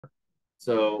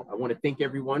So I want to thank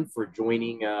everyone for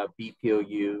joining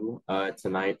BPOU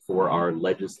tonight for our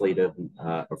night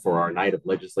of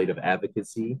legislative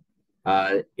advocacy.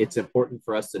 It's important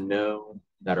for us to know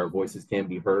that our voices can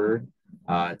be heard.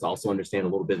 To also understand a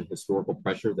little bit of historical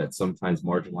pressure that sometimes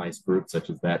marginalized groups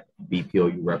such as that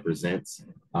BPOU represents.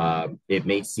 It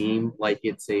may seem like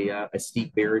it's a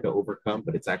steep barrier to overcome,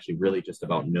 but it's actually really just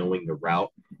about knowing the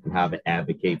route and how to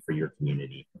advocate for your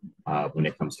community when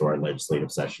it comes to our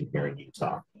legislative session here in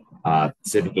Utah.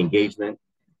 Civic engagement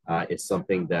is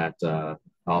something that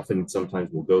often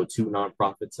sometimes will go to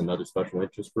nonprofits and other special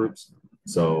interest groups.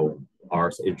 So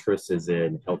our interest is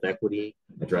in health equity,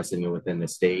 addressing it within the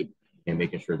state, and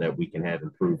making sure that we can have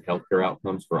improved healthcare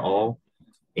outcomes for all.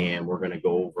 And we're going to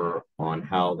go over on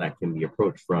how that can be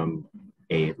approached from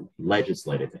a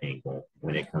legislative angle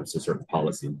when it comes to certain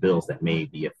policy and bills that may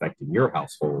be affecting your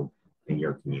household and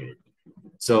your community.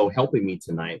 So helping me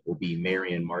tonight will be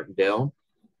Maryann Martindale.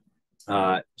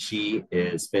 She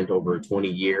has spent over 20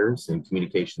 years in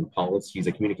communication policy. She's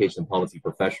a communication policy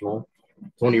professional,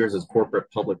 20 years as corporate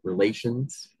public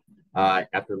relations.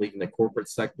 After leaving the corporate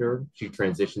sector, she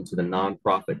transitioned to the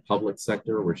nonprofit public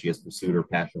sector, where she has pursued her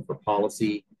passion for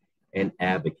policy and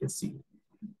advocacy.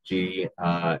 She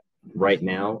right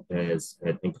now is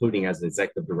including as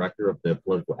executive director of the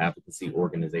political advocacy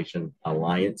organization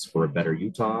Alliance for a Better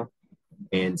Utah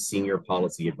and senior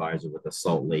policy advisor with the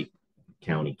Salt Lake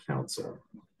County Council.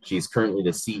 She's currently the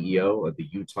CEO of the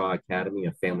Utah Academy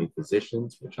of Family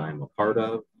Physicians, which I am a part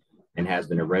of, and has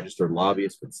been a registered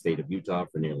lobbyist for the state of Utah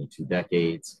for nearly 2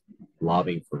 decades,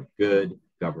 lobbying for good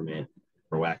government,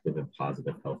 proactive and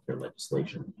positive healthcare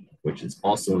legislation, which is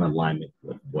also in alignment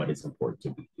with what is important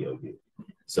to BPOU.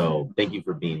 So thank you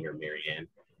for being here, Maryann,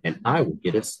 and I will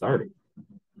get us started.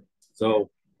 So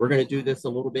we're going to do this a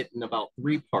little bit in about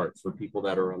 3 parts for people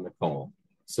that are on the call.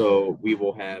 So we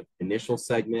will have initial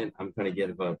segment. I'm going to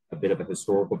give a bit of a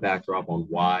historical backdrop on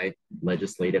why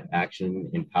legislative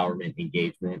action, empowerment,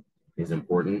 engagement is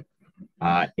important.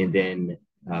 And then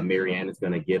Maryann is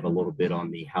going to give a little bit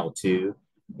on the how-to.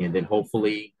 And then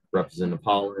hopefully Representative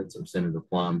Hollins or Senator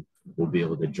Plum will be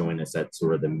able to join us at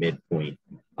sort of the midpoint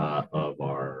of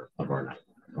our night.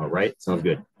 All right, sounds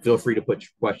good. Feel free to put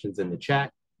your questions in the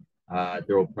chat.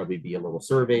 There will probably be a little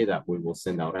survey that we will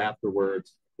send out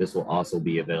afterwards. This will also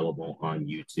be available on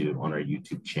YouTube, on our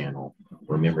YouTube channel.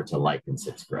 Remember to like and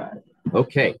subscribe.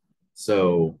 Okay,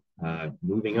 so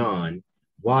moving on,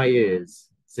 why is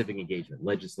civic engagement,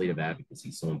 legislative advocacy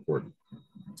so important?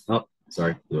 Oh,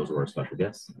 sorry, those were our special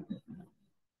guests.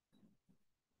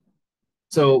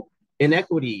 So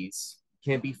inequities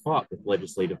can be fought with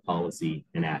legislative policy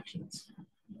and actions.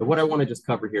 But what I want to just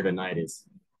cover here tonight is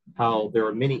how there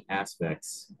are many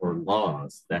aspects or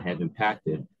laws that have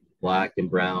impacted Black and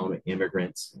brown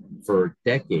immigrants for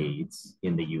decades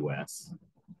in the U.S.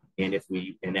 And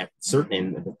definitely at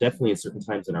certain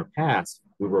times in our past,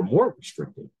 we were more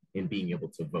restricted in being able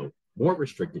to vote, more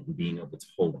restricted in being able to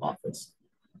hold office.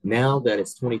 Now that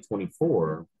it's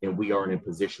 2024 and we are in a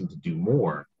position to do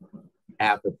more,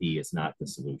 apathy is not the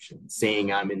solution.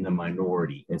 Saying I'm in the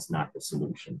minority is not the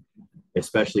solution,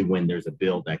 especially when there's a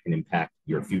bill that can impact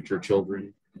your future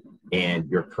children and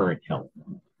your current health.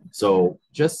 So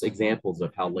just examples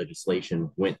of how legislation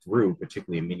went through,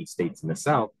 particularly in many states in the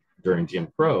South during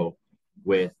Jim Crow,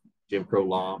 with Jim Crow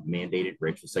law mandated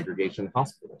racial segregation in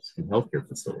hospitals and healthcare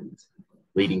facilities,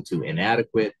 leading to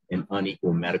inadequate and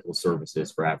unequal medical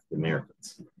services for African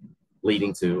Americans,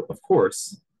 leading to, of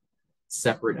course,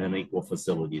 separate and unequal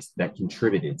facilities that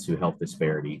contributed to health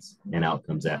disparities and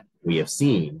outcomes that we have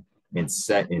seen and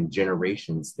set in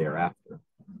generations thereafter.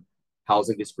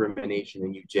 Housing discrimination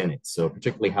and eugenics. So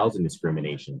particularly housing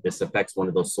discrimination. This affects one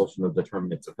of those social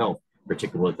determinants of health,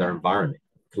 particularly with our environment.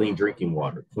 Clean drinking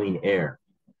water, clean air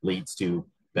leads to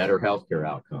better healthcare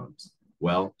outcomes.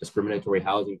 Well, discriminatory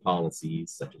housing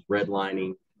policies such as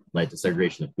redlining led to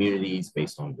segregation of communities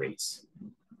based on race.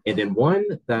 And then one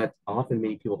that often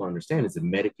many people don't understand is the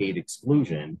Medicaid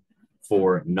exclusion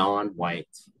for non-white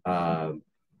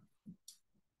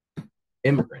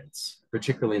immigrants,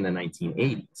 particularly in the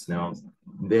 1980s. Now,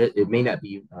 it may not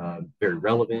be very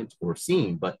relevant or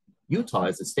seen, but Utah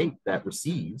is a state that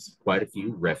receives quite a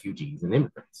few refugees and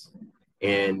immigrants.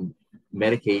 And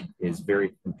Medicaid is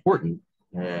very important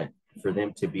for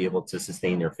them to be able to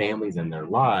sustain their families and their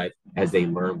lives as they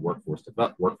learn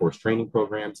workforce training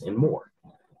programs and more.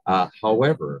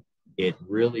 However, it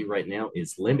really right now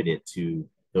is limited to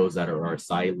those that are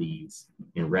asylees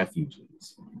and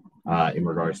refugees in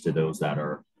regards to those that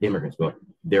are immigrants. But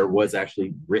there was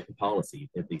actually written policy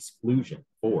of the exclusion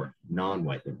for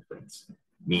non-white immigrants,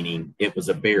 meaning it was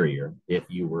a barrier if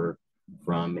you were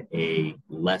from a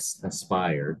less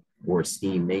aspired or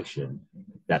esteemed nation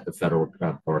that the federal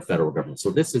government.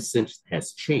 So this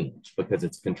has changed because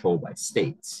it's controlled by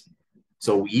states.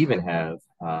 So we even have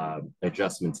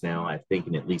adjustments now, I think,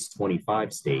 in at least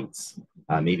 25 states,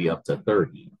 maybe up to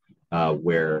 30,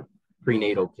 where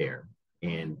prenatal care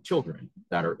and children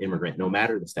that are immigrant, no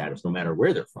matter the status, no matter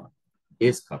where they're from,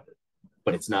 is covered.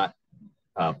 But it's not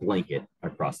blanket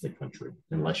across the country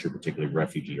unless you're particularly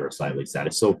refugee or asylum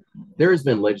status. So there has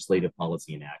been legislative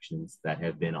policy and actions that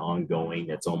have been ongoing.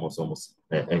 That's almost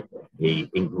a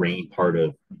ingrained part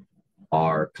of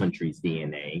our country's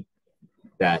DNA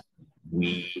that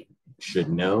we should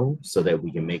know so that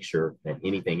we can make sure that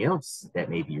anything else that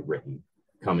may be written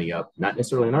coming up, not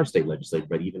necessarily in our state legislature,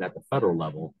 but even at the federal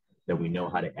level, that we know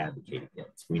how to advocate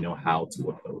against. We know how to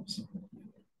oppose.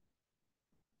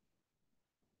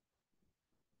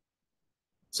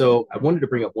 So I wanted to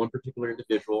bring up one particular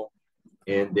individual,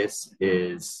 and this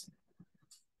is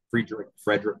Friedrich,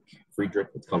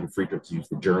 it's called Friedrich, to use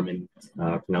the German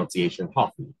pronunciation,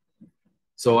 Hoffman.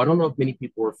 So I don't know if many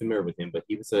people are familiar with him, but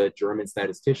he was a German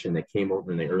statistician that came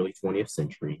over in the early 20th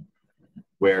century,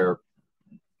 where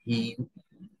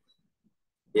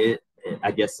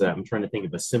I guess I'm trying to think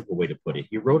of a simple way to put it.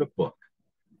 He wrote a book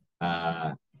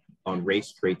on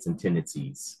race, traits, and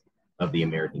tendencies of the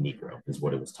American Negro, is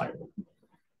what it was titled.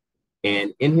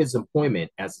 And in his employment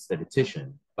as a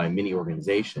statistician by many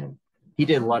organizations, he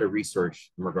did a lot of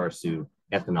research in regards to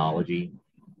ethnology.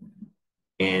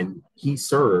 And he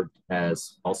served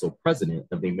as also president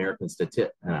of the American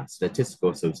Statistical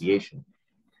Association.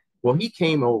 Well, he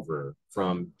came over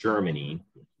from Germany,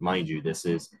 mind you, this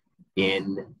is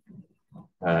in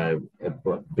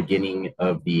beginning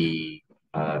of the,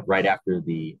 right after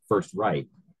the First Reich.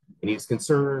 And he was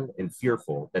concerned and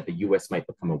fearful that the US might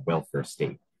become a welfare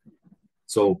state.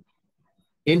 So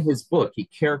in his book, he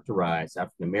characterized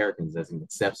African Americans as an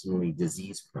exceptionally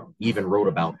disease prone. He even wrote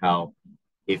about how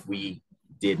if we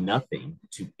did nothing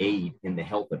to aid in the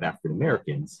health of African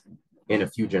Americans, in a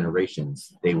few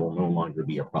generations, they will no longer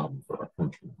be a problem for our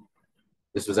country.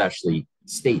 This was actually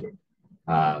stated,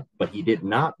 but he did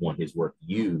not want his work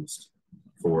used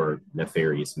for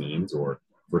nefarious means or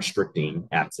restricting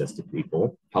access to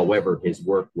people. However, his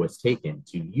work was taken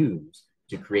to use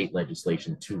to create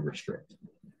legislation to restrict.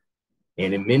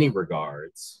 And in many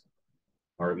regards,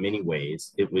 or in many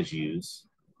ways, it was used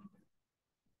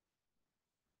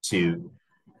to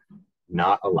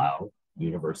not allow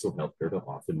universal healthcare to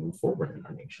often move forward in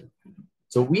our nation.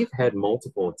 So we've had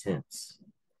multiple attempts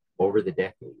over the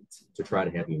decades to try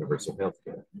to have universal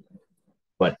healthcare.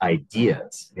 But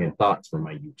ideas and thoughts from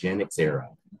my eugenics era,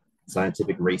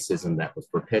 scientific racism that was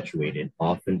perpetuated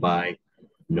often by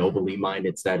nobly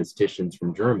minded statisticians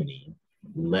from Germany,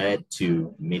 led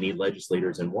to many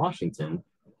legislators in Washington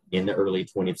in the early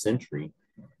 20th century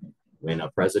when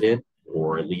a president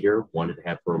or a leader wanted to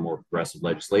have for a more progressive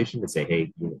legislation to say,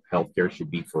 hey, healthcare should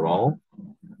be for all,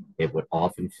 it would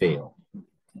often fail.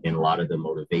 And a lot of the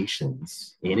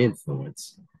motivations and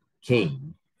influence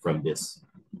came from this,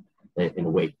 in a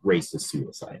way, racist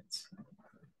pseudoscience.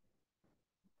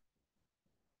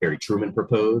 Harry Truman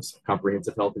proposed a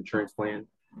comprehensive health insurance plan.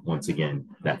 Once again,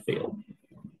 that failed.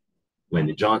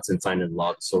 Lyndon Johnson signed into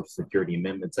law the Social Security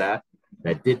Amendments Act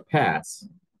that did pass,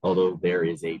 although there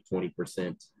is a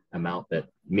 20% amount that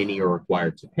many are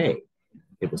required to pay.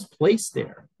 It was placed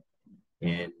there,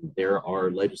 and there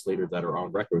are legislators that are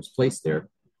on record, it was placed there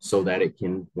so that it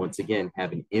can, once again,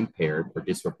 have an impaired or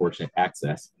disproportionate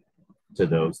access to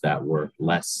those that were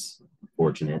less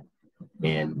fortunate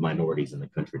and minorities in the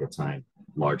country at the time,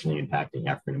 largely impacting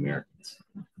African Americans.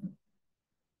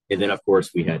 And then, of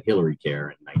course, we had Hillary Care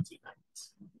in the 1990s.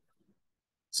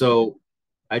 So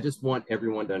I just want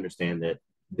everyone to understand that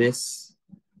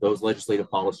those legislative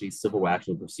policies, civil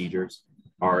action procedures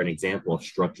are an example of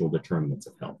structural determinants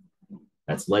of health.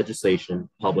 That's legislation,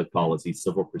 public policy,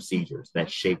 civil procedures that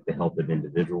shape the health of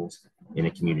individuals in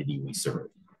a community we serve.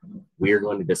 We are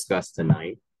going to discuss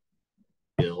tonight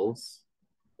bills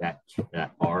that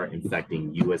are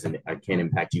affecting you can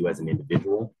impact you as an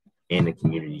individual and the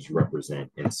communities you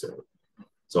represent and serve.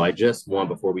 So I just want,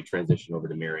 before we transition over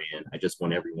to Maryann, I just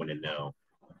want everyone to know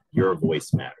your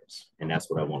voice matters. And that's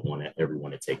what I want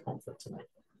everyone to take home from tonight.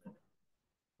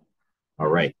 All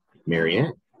right,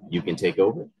 Maryann, you can take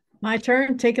over. My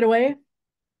turn, take it away.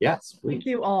 Yes, please. Thank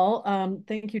you all.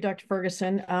 Thank you, Dr.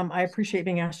 Ferguson. I appreciate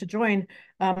being asked to join.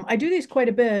 I do these quite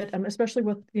a bit, especially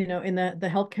with, in the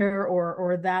healthcare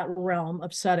or that realm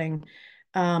of setting,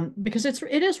 because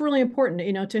it is really important,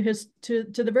 to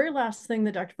the very last thing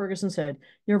that Dr. Ferguson said,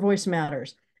 your voice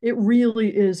matters. It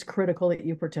really is critical that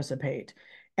you participate.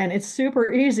 And it's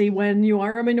super easy when you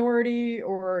are a minority,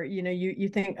 or you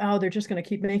think, oh, they're just going to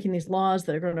keep making these laws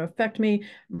that are going to affect me.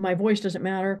 My voice doesn't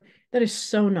matter. That is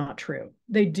so not true.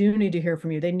 They do need to hear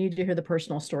from you. They need to hear the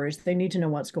personal stories. They need to know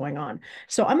what's going on.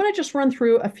 So I'm going to just run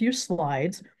through a few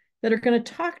slides that are going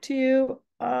to talk to you.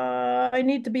 I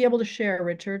need to be able to share,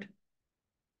 Richard.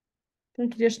 I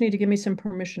think you just need to give me some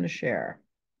permission to share.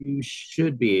 You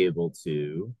should be able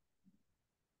to.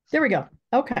 There we go.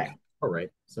 Okay. All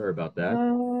right. Sorry about that.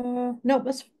 No,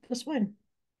 that's fine.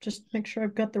 Just make sure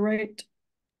I've got the right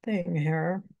thing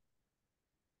here.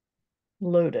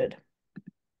 Loaded.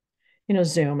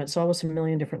 Zoom, it's always a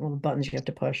million different little buttons you have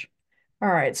to push. All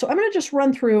right, so I'm going to just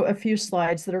run through a few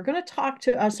slides that are going to talk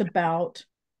to us about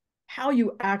how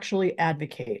you actually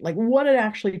advocate, like what it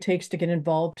actually takes to get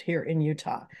involved here in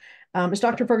Utah. As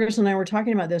Dr. Ferguson and I were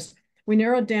talking about this, we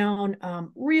narrowed down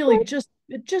really just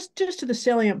to the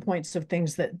salient points of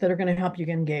things that are going to help you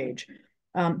engage.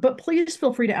 But please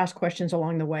feel free to ask questions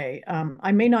along the way.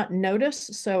 I may not notice,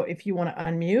 so if you want to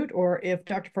unmute, or if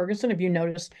Dr. Ferguson, if you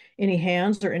notice any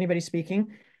hands or anybody speaking,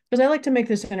 because I like to make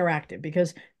this interactive,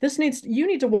 because you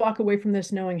need to walk away from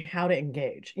this knowing how to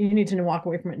engage. You need to walk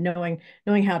away from it knowing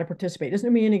how to participate. It doesn't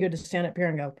do me any good to stand up here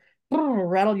and go,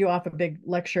 rattle you off a big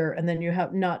lecture, and then you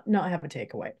have not have a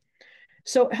takeaway.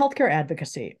 So healthcare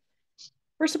advocacy.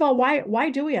 First of all, why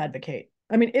do we advocate?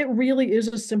 I mean, it really is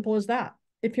as simple as that.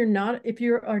 If you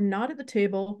are not at the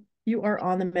table, you are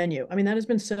on the menu. I mean, that has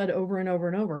been said over and over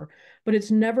and over, but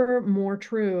it's never more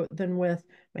true than with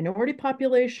minority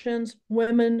populations,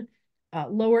 women,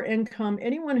 lower income,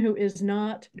 anyone who is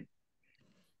not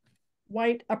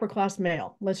white upper class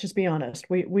male. Let's just be honest.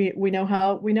 We know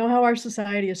how our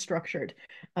society is structured.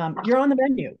 You're on the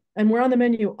menu, and we're on the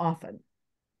menu often.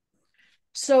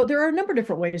 So there are a number of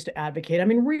different ways to advocate. I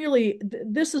mean, really,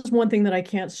 this is one thing that I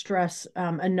can't stress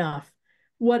enough.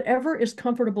 Whatever is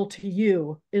comfortable to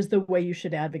you is the way you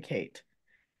should advocate.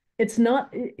 It's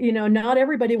not, not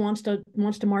everybody wants to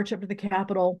march up to the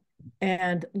Capitol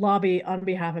and lobby on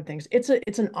behalf of things. It's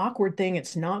an awkward thing.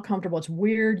 It's not comfortable. It's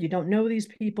weird. You don't know these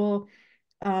people.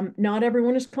 Not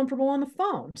everyone is comfortable on the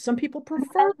phone. Some people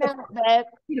prefer the phone.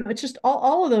 It's just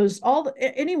all of those,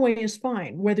 any way is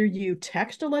fine. Whether you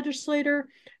text a legislator,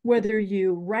 whether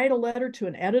you write a letter to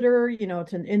an editor,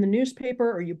 in the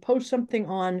newspaper, or you post something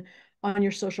on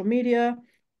your social media,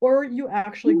 or you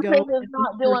actually go. Is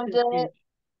not doing good.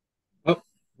 Oh,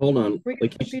 hold on.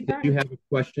 Lakeisha, did you have a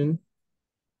question?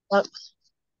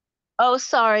 Oh,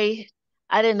 sorry.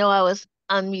 I didn't know I was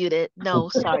unmuted. No,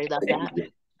 sorry about that.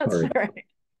 That's all right.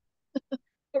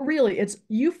 But really, it's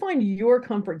you find your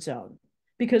comfort zone,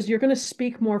 because you're going to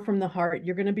speak more from the heart.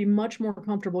 You're going to be much more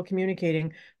comfortable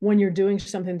communicating when you're doing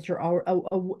something that you're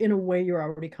in a way you're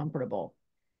already comfortable.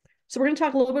 So we're going to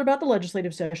talk a little bit about the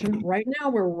legislative session. Right now,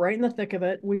 we're right in the thick of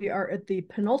it. We are at the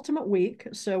penultimate week,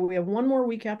 so we have one more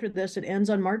week after this. It ends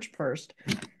on March 1st.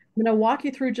 I'm going to walk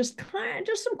you through just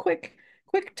some quick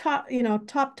top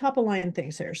of line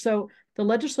things here. So the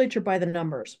legislature by the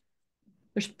numbers.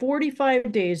 There's 45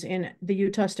 days in the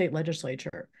Utah State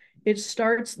Legislature. It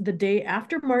starts the day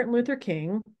after Martin Luther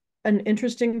King. An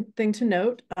interesting thing to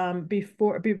note,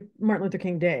 before Martin Luther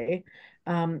King Day.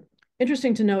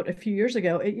 Interesting to note, a few years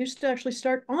ago, it used to actually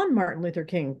start on Martin Luther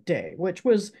King Day, which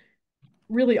was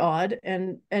really odd,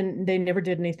 and they never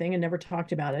did anything and never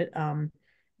talked about it.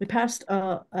 They passed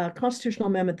a constitutional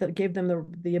amendment that gave them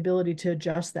the ability to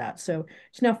adjust that. So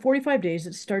it's now 45 days.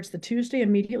 It starts the Tuesday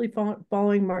immediately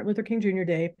following Martin Luther King Jr.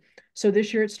 Day. So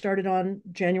this year it started on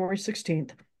January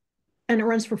 16th, and it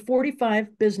runs for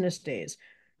 45 business days.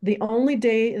 The only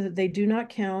day that they do not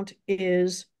count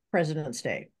is President's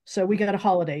Day. So we got a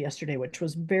holiday yesterday, which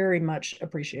was very much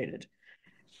appreciated.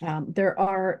 There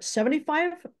are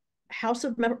 75 House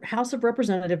of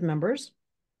Representative members,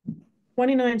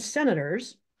 29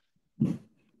 senators,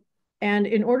 and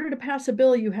in order to pass a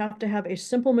bill, you have to have a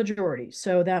simple majority.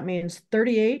 So that means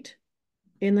 38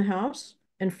 in the House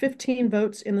and 15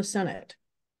 votes in the Senate.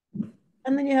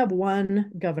 And then you have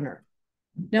one governor.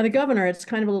 Now, the governor, it's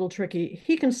kind of a little tricky.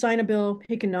 He can sign a bill.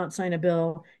 He can not sign a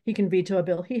bill. He can veto a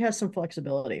bill. He has some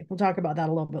flexibility. We'll talk about that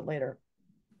a little bit later.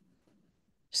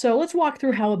 So let's walk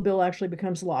through how a bill actually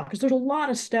becomes law, because there's a lot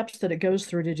of steps that it goes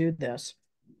through to do this.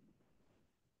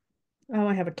 Oh,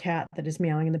 I have a cat that is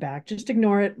meowing in the back. Just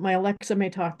ignore it. My Alexa may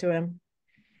talk to him.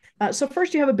 So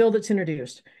first you have a bill that's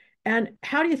introduced. And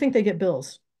how do you think they get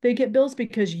bills? They get bills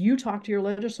because you talk to your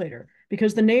legislator,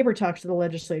 because the neighbor talks to the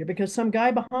legislator, because some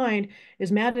guy behind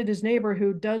is mad at his neighbor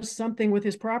who does something with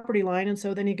his property line. And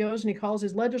so then he goes and he calls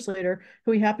his legislator,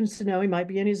 who he happens to know. He might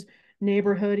be in his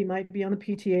neighborhood. He might be on the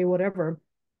PTA, whatever,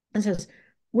 and says,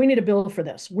 we need a bill for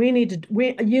this. We need to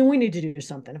do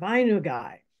something. If I knew a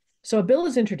guy. So a bill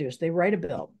is introduced, they write a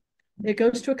bill. It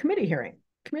goes to a committee hearing.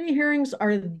 Committee hearings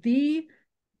are the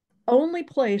only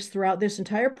place throughout this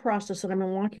entire process that I'm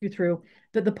going to walk you through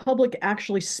that the public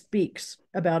actually speaks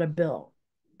about a bill.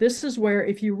 This is where,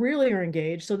 if you really are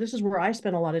engaged, so this is where I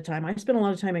spend a lot of time. I spend a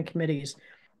lot of time in committees,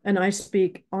 and I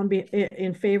speak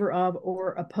in favor of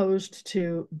or opposed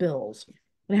to bills.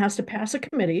 And it has to pass a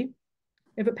committee.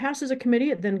 If it passes a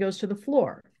committee, it then goes to the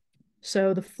floor.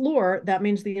 So the floor, that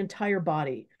means the entire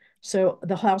body. So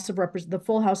the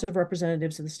full House of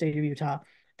Representatives of the state of Utah,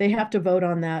 they have to vote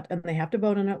on that, and they have to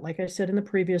vote on it, like I said in the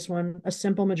previous one, a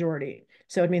simple majority.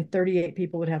 So I mean, 38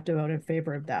 people would have to vote in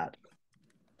favor of that.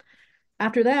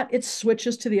 After that, it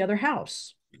switches to the other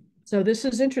house. So this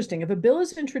is interesting. If a bill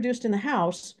is introduced in the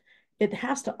House, it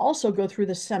has to also go through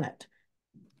the Senate.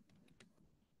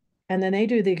 And then they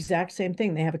do the exact same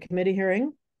thing. They have a committee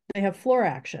hearing, they have floor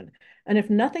action. And if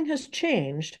nothing has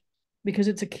changed, because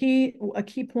it's a key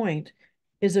point,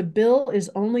 is a bill is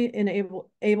only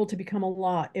able to become a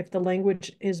law if the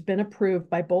language has been approved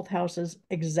by both houses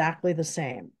exactly the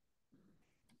same.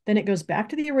 Then it goes back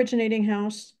to the originating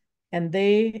house and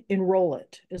they enroll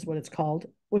it, is what it's called,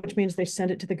 which means they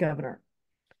send it to the governor.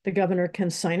 The governor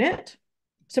can sign it.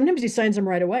 Sometimes he signs them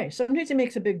right away. Sometimes he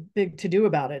makes a big to-do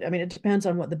about it. I mean, it depends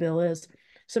on what the bill is.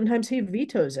 Sometimes he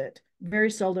vetoes it.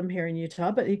 Very seldom here in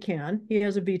Utah, but he can. He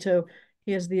has a veto.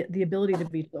 He has the ability to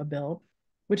veto a bill,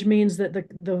 which means that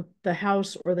the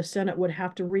House or the Senate would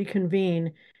have to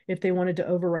reconvene if they wanted to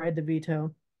override the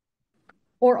veto.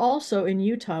 Or also in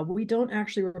Utah, we don't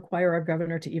actually require our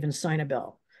governor to even sign a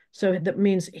bill. So that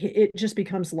means it just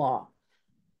becomes law.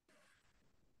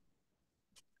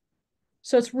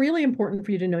 So it's really important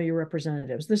for you to know your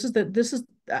representatives.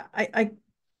 I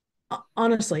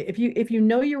honestly, if you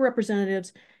know your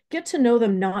representatives, get to know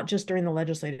them not just during the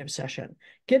legislative session.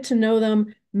 Get to know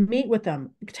them, meet with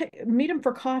them, meet them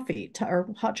for coffee or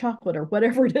hot chocolate or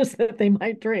whatever it is that they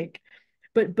might drink.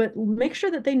 But make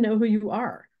sure that they know who you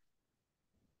are.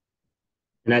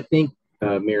 And I think,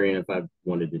 Maryann, if I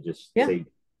wanted to just say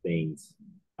things,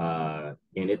 and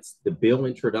it's the bill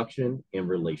introduction and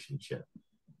relationship.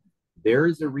 There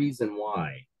is a reason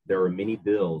why there are many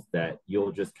bills that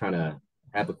you'll just kind of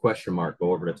have a question mark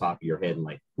go over the top of your head and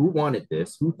like, who wanted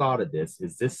this? Who thought of this?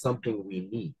 Is this something we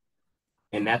need?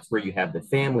 And that's where you have the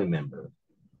family member.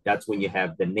 That's when you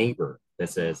have the neighbor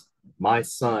that says, my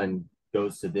son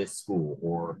goes to this school,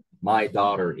 or my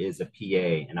daughter is a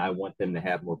PA and I want them to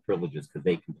have more privileges because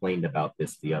they complained about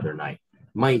this the other night.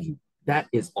 Mind you, that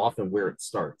is often where it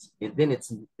starts. And then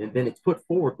it's put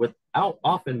forward without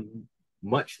often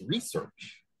much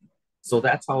research. So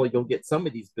that's how you'll get some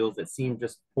of these bills that seem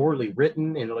just poorly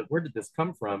written and like, where did this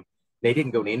come from? They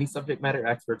didn't go to any subject matter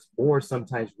experts, or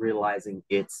sometimes realizing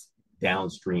its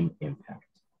downstream impact.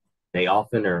 They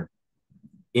often are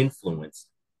influenced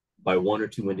by one or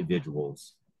two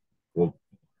individuals, will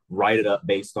write it up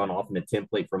based on often a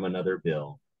template from another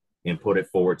bill and put it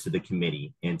forward to the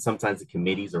committee. And sometimes the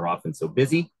committees are often so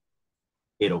busy,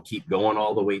 it'll keep going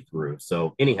all the way through.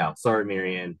 So anyhow, sorry,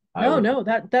 Maryann. No,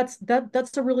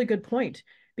 that's a really good point,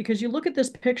 because you look at this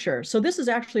picture. So this is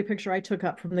actually a picture I took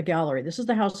up from the gallery. This is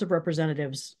the House of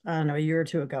Representatives, I don't know, a year or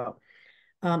two ago.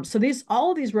 So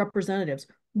all of these representatives,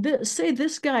 say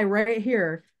this guy right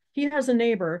here, he has a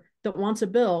neighbor that wants a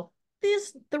bill.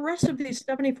 The rest of these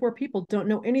 74 people don't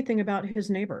know anything about his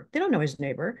neighbor. They don't know his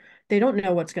neighbor. They don't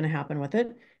know what's going to happen with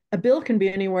it. A bill can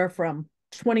be anywhere from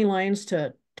 20 lines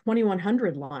to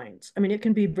 2,100 lines. I mean, it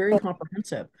can be very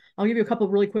comprehensive. I'll give you a couple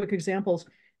of really quick examples.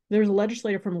 There's a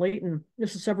legislator from Layton,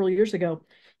 this is several years ago.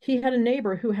 He had a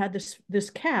neighbor who had this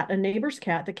cat, a neighbor's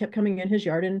cat, that kept coming in his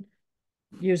yard and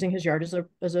using his yard as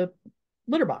a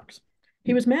litter box.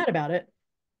 He was mad about it.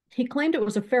 He claimed it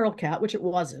was a feral cat, which it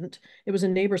wasn't. It was a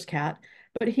neighbor's cat.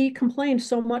 But he complained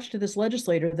so much to this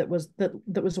legislator that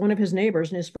was one of his neighbors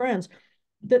and his friends,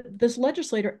 that this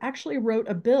legislator actually wrote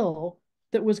a bill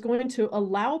that was going to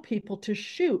allow people to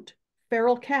shoot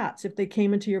feral cats if they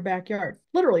came into your backyard.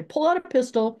 Literally, pull out a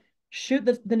pistol, shoot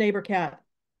the neighbor cat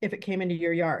if it came into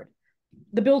your yard.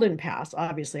 The bill didn't pass,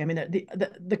 obviously. I mean,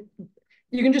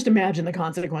 you can just imagine the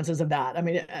consequences of that. I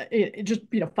mean, it just,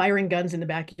 firing guns in the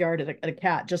backyard at a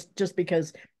cat just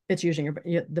because it's using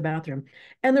the bathroom.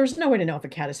 And there's no way to know if a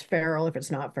cat is feral, if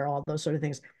it's not feral, all those sort of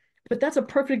things. But that's a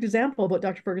perfect example of what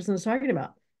Dr. Ferguson is talking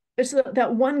about. It's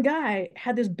that one guy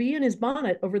had this bee in his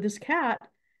bonnet over this cat,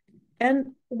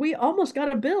 and we almost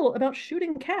got a bill about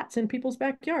shooting cats in people's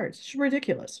backyards. It's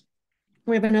ridiculous.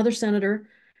 We have another senator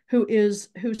whose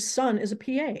son is a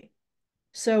PA.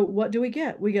 So what do we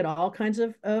get? We get all kinds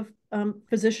of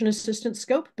physician assistant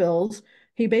scope bills.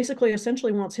 He basically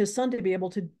essentially wants his son to be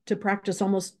able to practice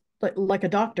almost like a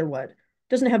doctor would.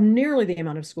 Doesn't have nearly the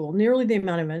amount of school, nearly the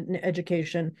amount of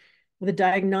education, the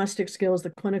diagnostic skills,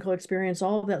 the clinical experience,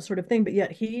 all of that sort of thing. But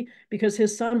yet because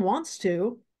his son wants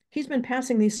to, he's been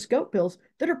passing these scope bills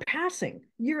that are passing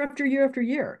year after year after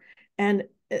year. And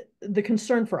the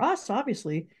concern for us,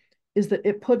 obviously, is that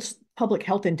it puts public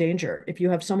health in danger if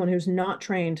you have someone who's not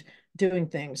trained doing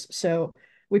things. So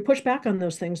we push back on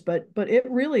those things, but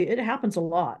it happens a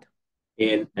lot.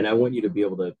 And I want you to be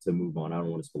able to move on. I don't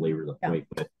want to belabor the point,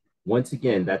 but once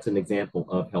again, that's an example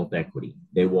of health equity.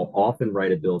 They will often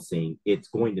write a bill saying it's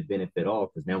going to benefit all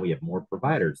because now we have more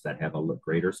providers that have a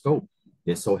greater scope.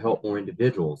 This will help more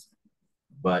individuals.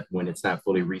 But when it's not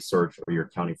fully researched or you're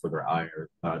accounting for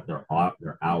their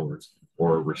hours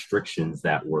or restrictions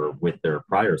that were with their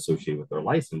prior associated with their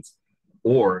license,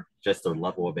 or just their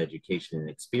level of education and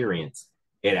experience,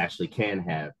 it actually can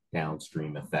have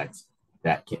downstream effects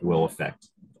that will affect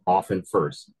often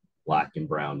first Black and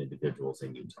brown individuals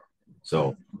in Utah.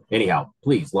 So anyhow,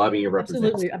 please lobby your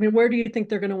representatives. Absolutely. I mean, where do you think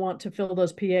they're going to want to fill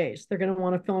those PAs? They're going to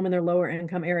want to fill them in their lower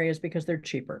income areas because they're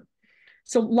cheaper.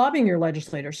 So lobbying your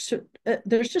legislators,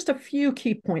 there's just a few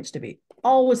key points to be.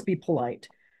 Always be polite.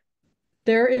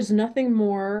 There is nothing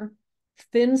more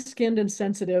thin-skinned and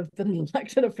sensitive than an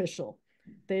elected official.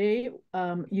 You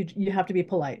have to be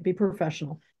polite, be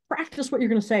professional. Practice what you're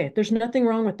going to say. There's nothing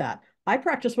wrong with that. I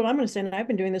practice what I'm going to say, and I've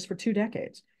been doing this for 2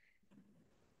 decades.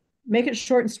 Make it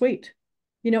short and sweet.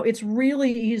 It's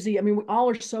really easy. I mean, we all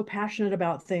are so passionate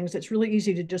about things. It's really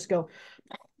easy to just go,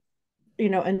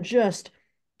 and just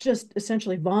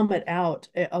essentially vomit out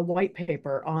a white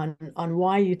paper on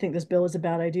why you think this bill is a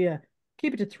bad idea.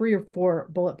 Keep it to 3 or 4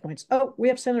 bullet points. Oh, we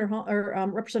have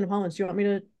Representative Hollins. Do you want me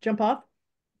to jump off?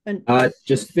 And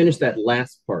just finish that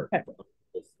last part. Okay.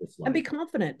 And be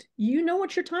confident. You know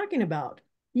what you're talking about.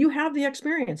 You have the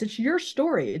experience. It's your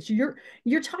story.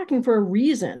 You're talking for a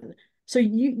reason. So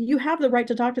you have the right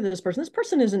to talk to this person. This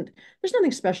person there's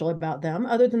nothing special about them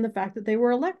other than the fact that they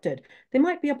were elected. They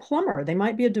might be a plumber. They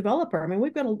might be a developer. I mean,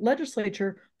 we've got a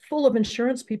legislature full of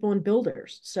insurance people and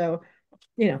builders. So,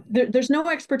 there's no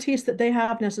expertise that they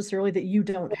have necessarily that you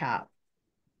don't have.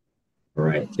 All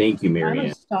right. Thank you, Maryann. I'm going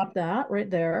to stop that right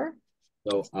there.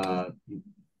 So,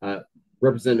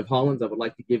 Representative Hollins, I would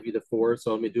like to give you the floor.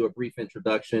 So let me do a brief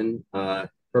introduction.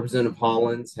 Representative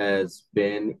Hollins has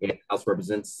been in House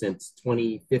Representatives since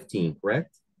 2015,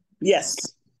 correct? Yes.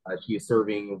 She is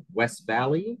serving West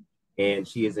Valley, and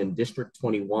she is in District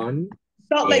 21.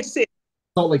 Salt Lake City.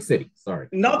 Salt Lake City, sorry.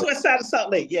 Northwest side of Salt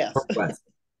Lake, yes.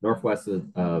 Northwest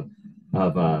of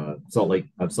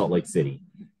Salt Lake City.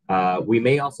 We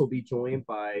may also be joined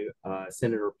by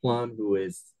Senator Plum, who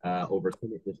is over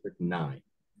Senate District 9.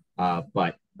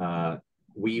 But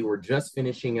we were just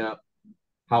finishing up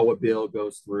how a bill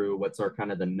goes through, what's our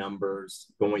kind of the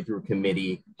numbers going through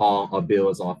committee, how a bill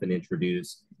is often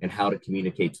introduced, and how to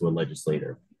communicate to a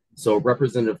legislator. So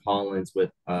Representative Hollins,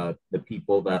 with the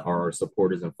people that are our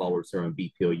supporters and followers here on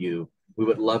BPOU, we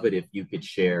would love it if you could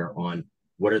share on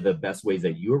what are the best ways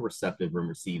that you are receptive in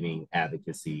receiving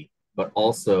advocacy, but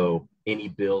also any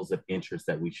bills of interest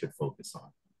that we should focus on.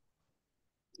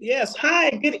 Yes. Hi,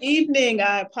 good evening.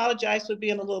 I apologize for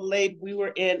being a little late. We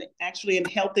were actually in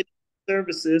Health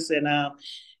Services, and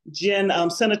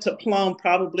Senator Plum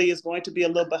probably is going to be a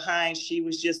little behind. She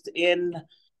was just in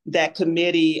that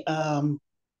committee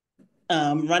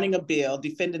running a bill,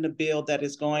 defending a bill that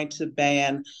is going to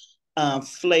ban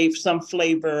some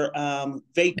flavor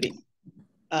vaping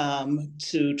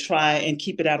to try and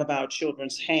keep it out of our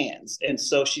children's hands. And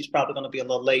so she's probably going to be a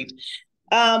little late.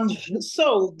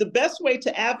 So the best way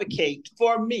to advocate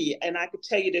for me, and I could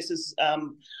tell you this is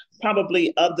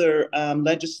probably other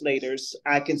legislators,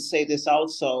 I can say this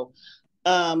also.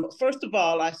 First of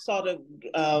all, I saw the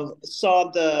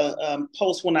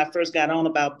post when I first got on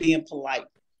about being polite.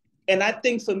 And I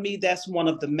think for me, that's one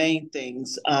of the main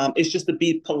things, is just to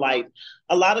be polite.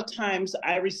 A lot of times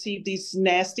I receive these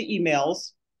nasty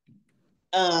emails,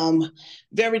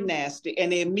 very nasty,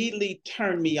 and they immediately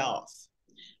turn me off.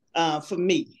 For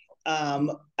me,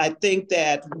 I think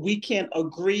that we can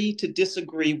agree to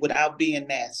disagree without being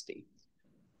nasty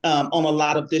on a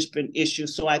lot of different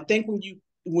issues. So I think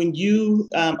when you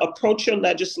approach your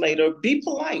legislator, be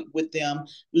polite with them.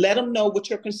 Let them know what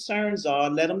your concerns are.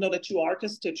 Let them know that you are a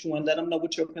constituent. Let them know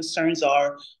what your concerns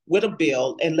are with a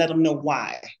bill, and let them know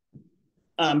why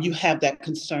you have that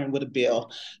concern with a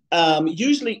bill.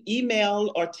 Usually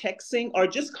email or texting or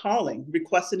just calling,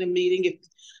 requesting a meeting. If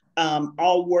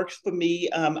all works for me.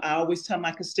 I always tell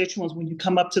my constituents, when you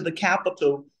come up to the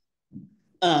Capitol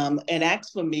and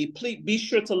ask for me, please be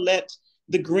sure to let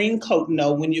the green coat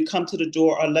know when you come to the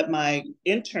door, or let my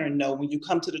intern know when you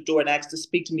come to the door and ask to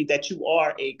speak to me that you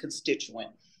are a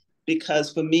constituent.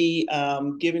 Because for me,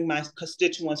 giving my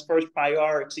constituents first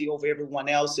priority over everyone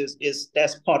else is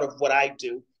that's part of what I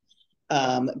do.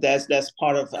 That's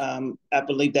part of I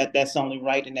believe that that's only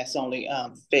right and that's only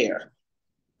fair.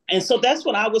 And so that's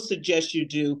what I would suggest you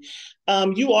do.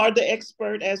 You are the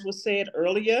expert, as was said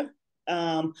earlier.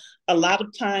 A lot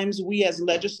of times we as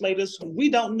legislators, we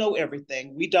don't know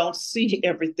everything. We don't see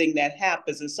everything that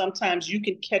happens. And sometimes you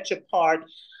can catch a part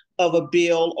of a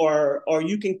bill, or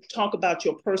you can talk about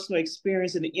your personal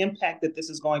experience and the impact that this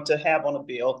is going to have on a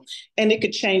bill, and it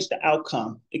could change the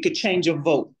outcome. It could change your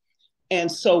vote. And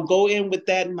so go in with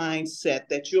that mindset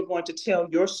that you're going to tell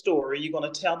your story. You're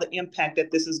going to tell the impact that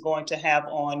this is going to have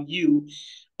on you,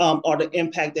 or the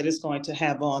impact that it's going to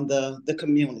have on the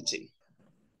community.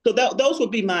 So those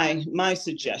would be my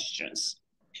suggestions.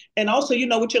 And also,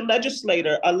 with your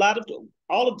legislator,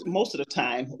 most of the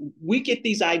time, we get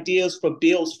these ideas for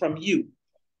bills from you.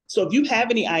 So if you have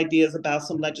any ideas about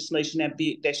some legislation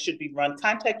that should be run,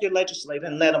 contact your legislator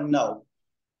and let them know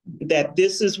that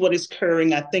this is what is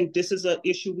occurring. I think this is an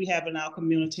issue we have in our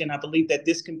community, and I believe that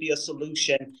this can be a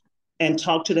solution, and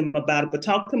talk to them about it. But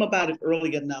talk to them about it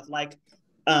early enough, like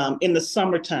in the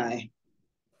summertime,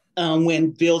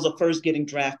 when bills are first getting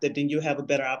drafted, then you have a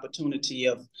better opportunity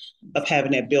of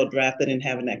having that bill drafted and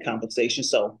having that conversation.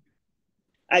 So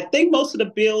I think most of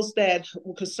the bills that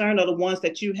were concerned are the ones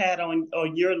that you had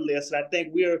on your list. I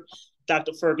think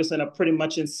Dr. Ferguson, are pretty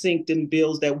much in sync in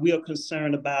bills that we are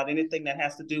concerned about. Anything that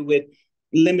has to do with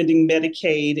limiting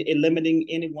Medicaid and limiting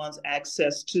anyone's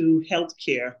access to health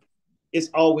care is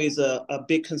always a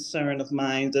big concern of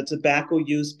mine. The tobacco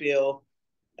use bill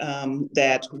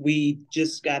that we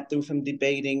just got through from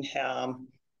debating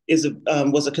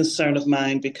was a concern of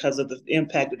mine because of the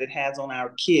impact that it has on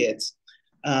our kids.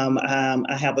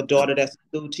 I have a daughter that's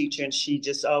a school teacher, and she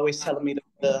just always telling me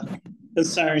the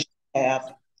concerns she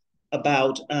have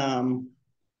about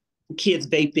kids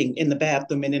vaping in the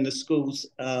bathroom and in the schools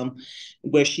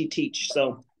where she teaches.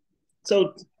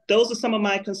 So those are some of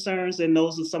my concerns, and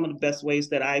those are some of the best ways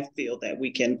that I feel that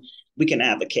we can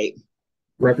advocate.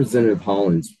 Representative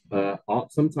Hollins,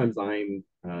 sometimes I'm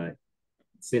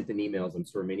sent in emails, I'm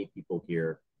sure many people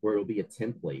here, where it'll be a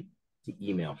template to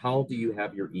email. How do you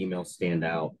have your email stand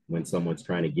out when someone's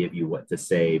trying to give you what to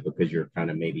say because you're kind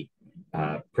of maybe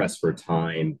pressed for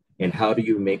time? And how do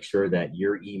you make sure that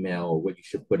your email, or what you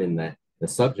should put in the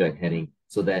subject heading,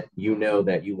 so that you know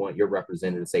that you want your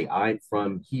representative to say, I'm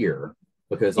from here?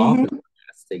 Because often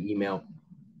the email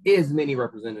as many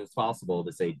representatives as possible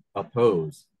to say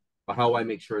oppose. But how do I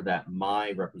make sure that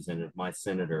my representative, my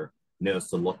senator, knows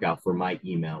to look out for my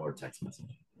email or text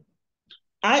message?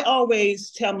 I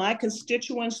always tell my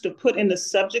constituents to put in the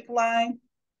subject line,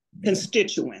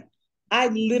 constituent. I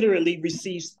literally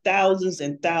receive thousands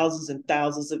and thousands and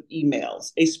thousands of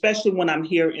emails, especially when I'm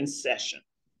here in session.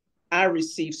 I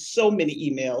receive so many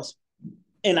emails,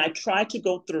 and I try to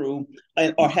go through,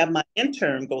 or have my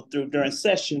intern go through during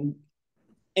session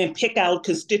and pick out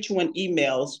constituent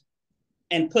emails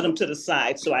and put them to the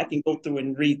side so I can go through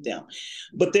and read them.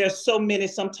 But there's so many,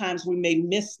 sometimes we may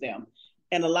miss them.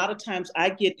 And a lot of times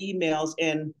I get emails,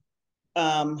 and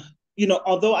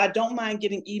although I don't mind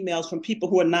getting emails from people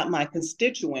who are not my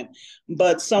constituent,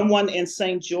 but someone in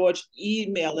St. George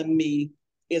emailing me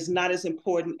is not as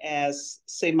important as,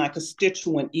 say, my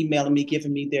constituent emailing me,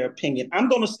 giving me their opinion. I'm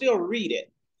going to still read it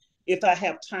if I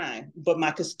have time, but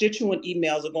my constituent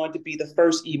emails are going to be the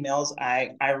first emails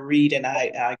I read,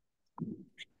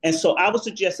 and so I would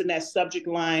suggest in that subject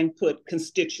line, put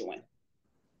constituent.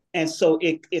 And so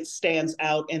it stands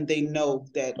out, and they know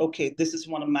that, okay, this is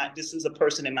a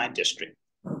person in my district.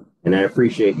 And I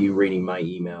appreciate you reading my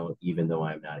email, even though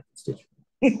I'm not a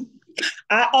constituent.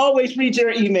 I always read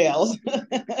your emails.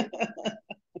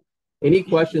 Any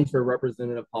questions for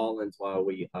Representative Hollins while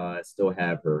we still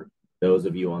have her, those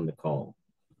of you on the call?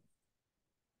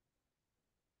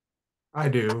 I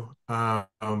do.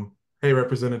 Hey,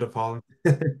 Representative Hollins.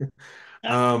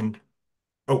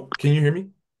 Oh, can you hear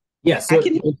me? Yes. So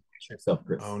introduce yourself,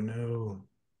 Chris. Oh, no.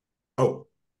 Oh,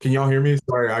 can y'all hear me?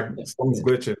 Sorry, someone's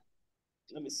glitching.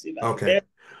 Let me see. Okay.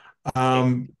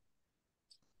 I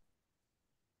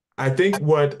think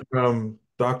what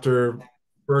Dr.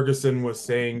 Ferguson was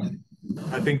saying,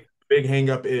 I think the big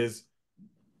hangup is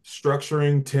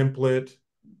structuring template,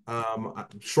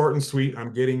 short and sweet.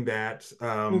 I'm getting that.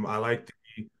 I like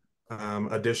the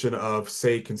addition of,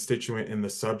 say, constituent in the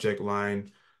subject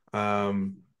line.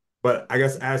 But I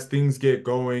guess as things get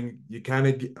going, you kind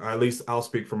of, at least I'll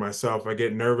speak for myself, I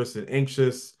get nervous and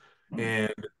anxious,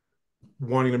 and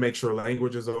wanting to make sure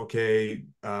language is okay.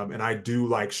 And I do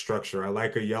like structure. I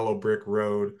like a yellow brick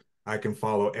road I can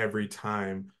follow every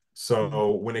time.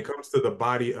 So when it comes to the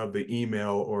body of the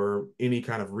email or any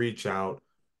kind of reach out,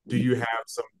 do you have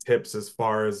some tips as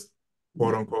far as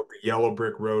quote unquote the yellow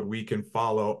brick road we can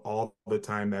follow all the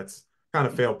time that's kind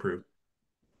of fail proof?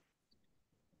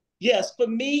 Yes, for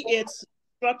me, it's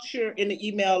structure in the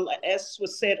email. As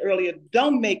was said earlier,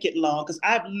 don't make it long because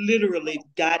I've literally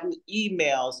gotten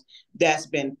emails that's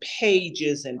been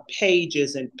pages and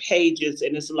pages and pages.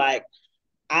 And it's like,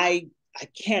 I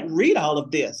can't read all of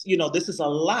this. You know, this is a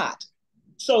lot.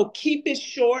 So keep it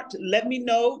short. Let me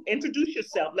know, introduce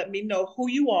yourself. Let me know who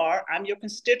you are. I'm your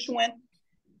constituent.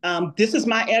 This is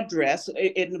my address.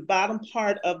 In the bottom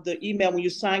part of the email, when you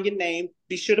sign your name,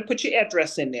 be sure to put your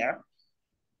address in there.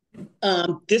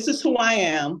 This is who I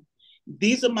am.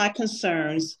 These are my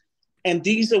concerns. And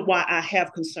these are why I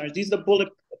have concerns. These are the bullet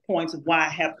points of why I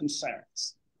have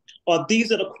concerns. Or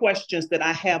these are the questions that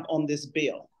I have on this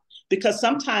bill. Because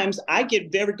sometimes I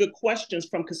get very good questions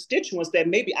from constituents that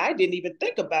maybe I didn't even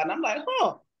think about. And I'm like,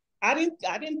 I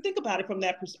didn't think about it from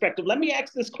that perspective. Let me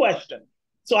ask this question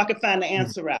so I can find the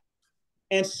answer out.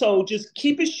 And so just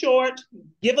keep it short,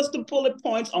 give us the bullet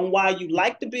points on why you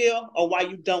like the bill or why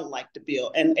you don't like the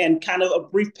bill, and kind of a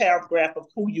brief paragraph of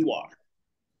who you are.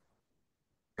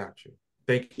 Got you.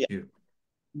 Thank you.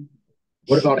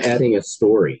 What about adding a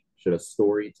story? Should a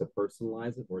story to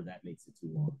personalize it, or that makes it too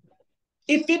long?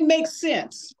 If it makes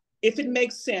sense. If it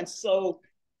makes sense. So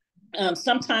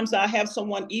sometimes I have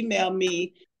someone email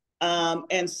me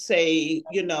and say,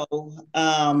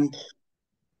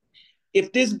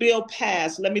 if this bill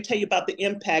passed, let me tell you about the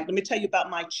impact. Let me tell you about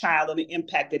my child and the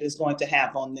impact that it's going to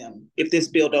have on them if this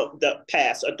bill don't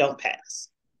pass or don't pass.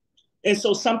 And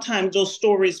so sometimes those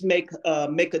stories make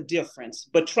a difference,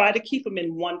 but try to keep them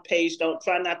in one page. Don't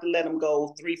try not to let them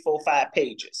go 3, 4, 5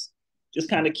 pages. Just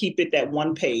kind of keep it that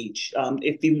one page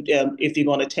if you're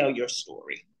going to tell your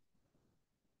story.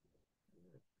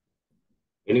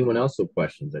 Anyone else with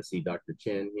questions? I see Dr.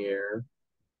 Chen here,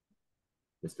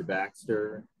 Mr.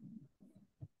 Baxter.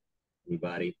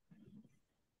 Anybody?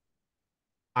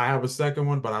 I have a second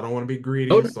one, but I don't want to be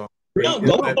greedy. Oh, so no,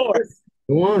 go for it.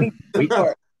 Go on. Wait for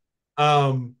it.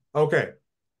 Okay.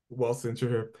 Well, since you're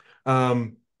here,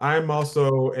 I'm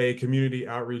also a community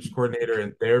outreach coordinator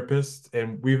and therapist,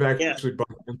 and we've actually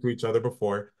bumped into each other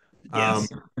before. And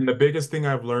the biggest thing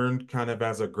I've learned kind of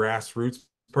as a grassroots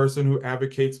person who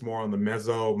advocates more on the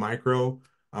meso micro,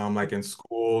 like in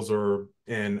schools or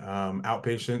in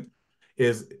outpatient,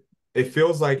 is it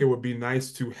feels like it would be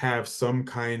nice to have some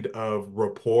kind of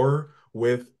rapport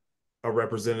with a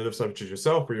representative such as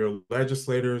yourself or your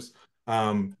legislators,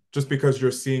 just because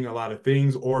you're seeing a lot of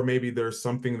things, or maybe there's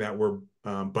something that we're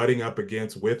butting up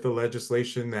against with the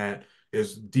legislation that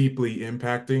is deeply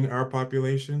impacting our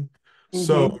population.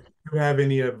 So do you have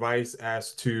any advice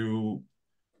as to,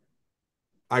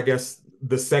 I guess,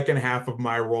 the second half of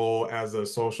my role as a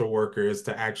social worker is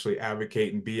to actually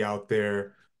advocate and be out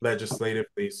there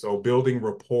legislatively. So building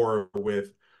rapport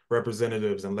with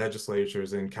representatives and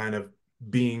legislatures and kind of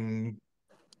being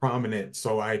prominent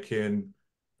so I can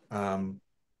kind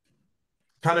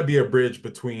of be a bridge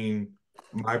between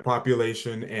my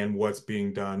population and what's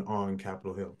being done on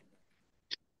Capitol Hill.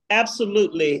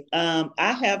 Absolutely. I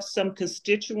have some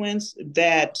constituents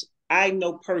that I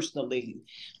know personally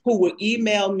who will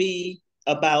email me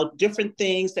about different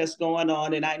things that's going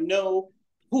on, and I know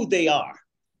who they are.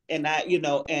 And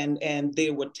and they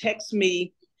would text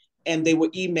me and they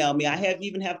would email me. I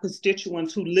even have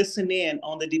constituents who listen in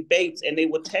on the debates, and they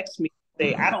would text me and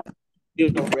say, I don't do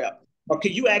no rep, or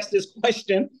can you ask this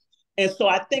question? And so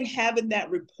I think having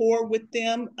that rapport with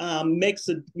them makes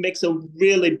a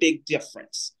really big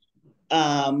difference.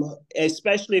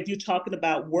 Especially if you're talking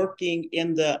about working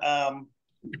in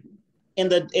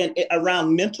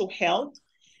around mental health,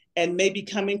 and maybe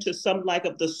coming to some like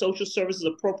of the Social Services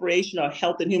Appropriation or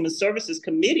Health and Human Services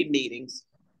Committee meetings.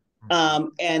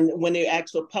 And when they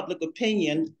ask for public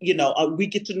opinion, we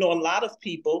get to know a lot of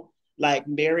people like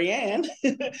Maryann,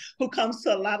 who comes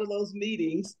to a lot of those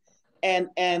meetings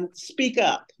and speak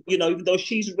up, even though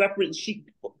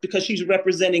because she's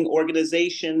representing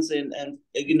organizations and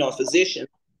physicians.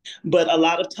 But a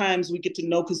lot of times we get to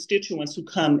know constituents who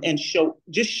come and show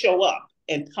up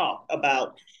and talk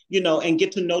about, and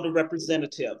get to know the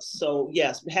representatives. So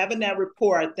yes, having that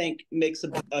rapport, I think, makes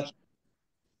a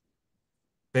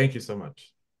Thank you so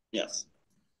much. Yes.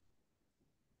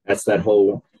 That's that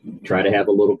whole try to have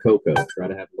a little cocoa, try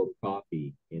to have a little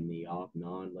coffee in the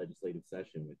non-legislative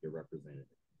session with your representative.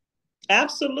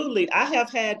 Absolutely. I have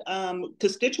had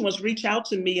constituents reach out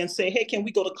to me and say, hey, can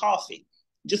we go to coffee?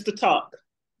 just to talk.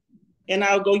 And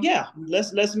I'll go, yeah,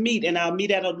 let's meet, and I'll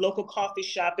meet at a local coffee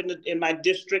shop in my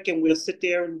district, and we'll sit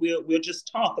there and we'll just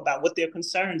talk about what their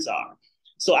concerns are.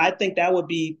 So I think that would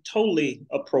be totally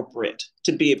appropriate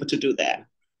to be able to do that.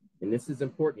 And this is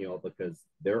important, y'all, because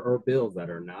there are bills that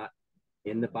are not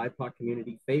in the BIPOC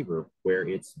community favor where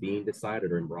it's being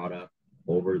decided and brought up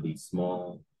over these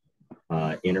small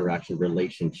interaction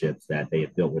relationships that they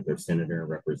have built with their senator and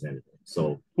representative.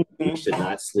 So we should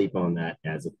not sleep on that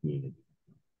as a community.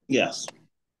 Yes.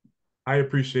 I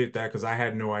appreciate that because I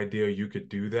had no idea you could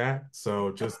do that.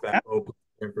 So just that open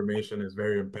information is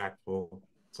very impactful.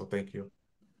 So thank you.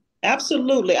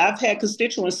 Absolutely. I've had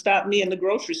constituents stop me in the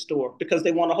grocery store because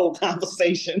they want to hold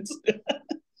conversations.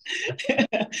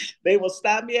 They will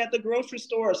stop me at the grocery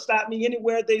store or stop me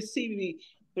anywhere they see me,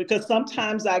 because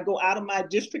sometimes I go out of my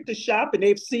district to shop and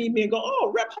they've seen me and go,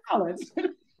 oh, Rep. Hollins,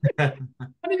 one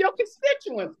of your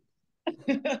constituents.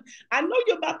 I know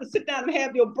you're about to sit down and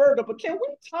have your burger, but can we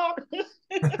talk?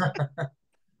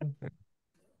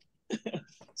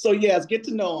 So yes, get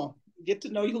to know them. Get to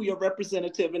know who your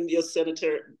representative and your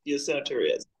senator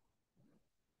is.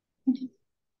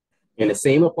 And the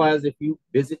same applies if you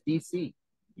visit DC.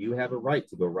 You have a right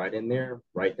to go right in there,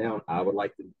 write down, I would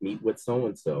like to meet with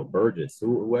so-and-so, Burgess,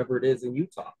 whoever it is in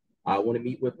Utah. I want to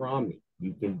meet with Romney.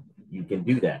 You can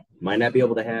do that. Might not be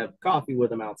able to have coffee with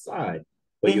them outside,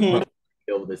 but you'll probably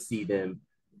be able to see them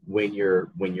when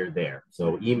you're there.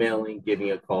 So emailing, giving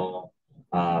a call,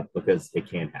 because it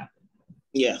can happen.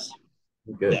 Yes.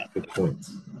 Good. Yeah. Good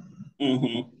points.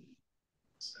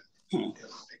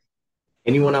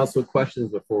 Anyone else with questions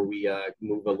before we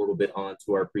move a little bit on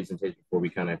to our presentation, before we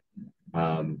kind of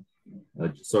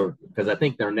so because I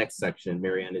think our next section,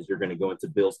 Maryann, is you're going to go into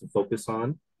bills to focus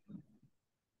on.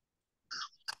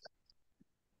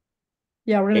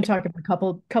 Yeah, we're going to talk about a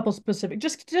couple specific,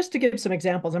 just to give some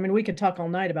examples. I mean, we could talk all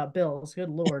night about bills. Good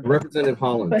Lord. Representative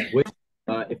Hollins,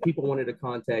 if people wanted to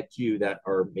contact you that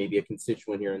are maybe a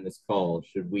constituent here in this call,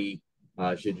 should you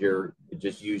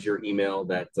just use your email,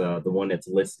 that the one that's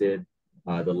listed,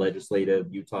 the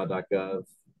legislative utah.gov?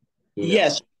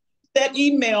 Yes, that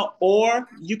email, or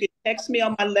you can text me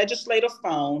on my legislative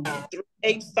phone,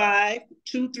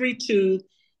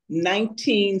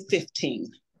 385-232-1915.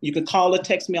 You can call or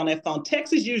text me on that phone.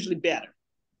 Text is usually better.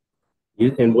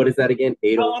 And what is that again?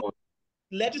 801.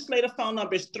 Legislative phone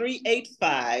number is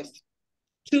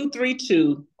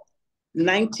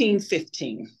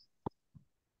 385-232-1915.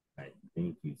 Right.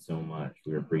 Thank you so much.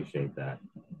 We appreciate that.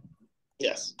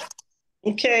 Yes.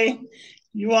 Okay.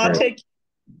 You all take care.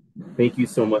 Thank you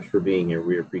so much for being here.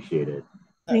 We appreciate it.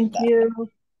 Thank you.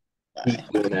 Keep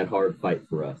doing that hard fight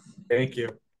for us. Thank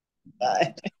you.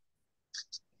 Bye.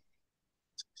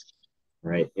 All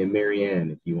right. And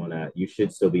Maryann, if you you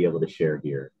should still be able to share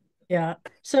here. Yeah.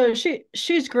 So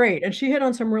she's great. And she hit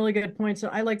on some really good points.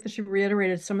 And I like that she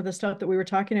reiterated some of the stuff that we were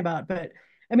talking about. But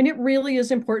I mean, it really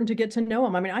is important to get to know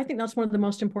them. I mean, I think that's one of the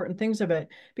most important things of it,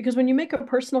 because when you make a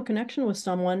personal connection with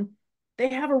someone, they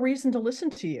have a reason to listen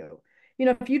to you. You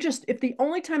know, if the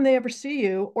only time they ever see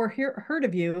you or heard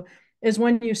of you is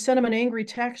when you sent them an angry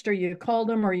text, or you called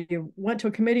them, or you went to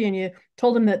a committee and you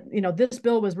told them that, you know, this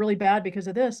bill was really bad because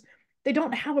of this, they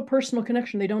don't have a personal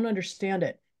connection. They don't understand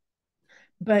it.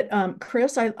 But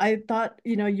Chris, I thought,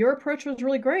 you know, your approach was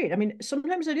really great. I mean,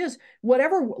 sometimes it is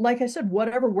whatever, like I said,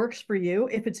 whatever works for you.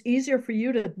 If it's easier for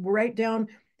you to write down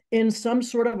in some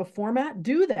sort of a format,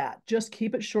 do that. Just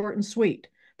keep it short and sweet.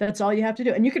 That's all you have to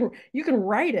do. And you can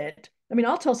write it. I mean,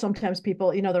 I'll tell sometimes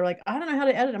people, you know, they're like, I don't know how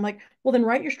to edit. I'm like, well, then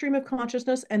write your stream of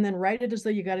consciousness and then write it as though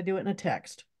you got to do it in a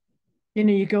text. You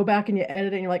know, you go back and you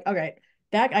edit it and you're like, okay,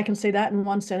 that I can say that in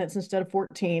one sentence instead of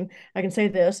 14. I can say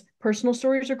this. Personal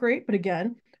stories are great, but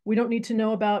again, we don't need to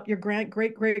know about your great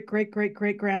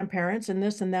grandparents and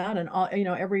this and that and all, you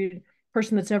know, every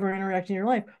person that's ever interacted in your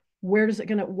life. What's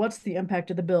the impact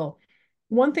of the bill?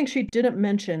 One thing she didn't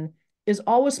mention is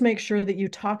always make sure that you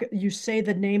say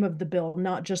the name of the bill,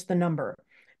 not just the number,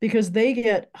 because they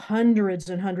get hundreds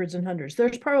and hundreds and hundreds.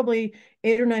 There's probably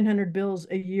 800 or 900 bills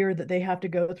a year that they have to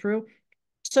go through.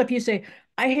 So if you say,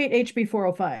 I hate HB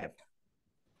 405,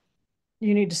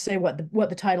 you need to say what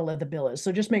the title of the bill is.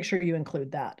 So just make sure you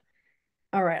include that.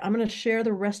 All right, I'm going to share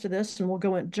the rest of this and we'll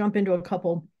go and jump into a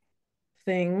couple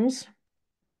things.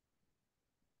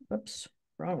 Oops,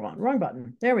 wrong one, wrong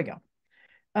button. There we go.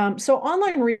 So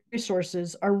online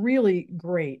resources are really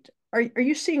great. Are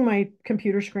you seeing my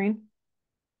computer screen?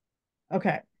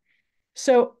 Okay.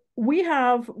 So we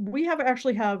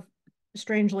actually have,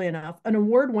 strangely enough, an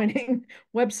award-winning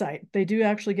website. They do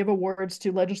actually give awards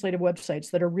to legislative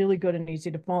websites that are really good and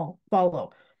easy to follow.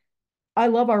 I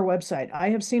love our website.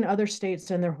 I have seen other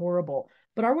states and they're horrible.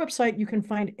 But our website, you can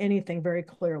find anything very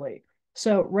clearly.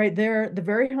 So right there, the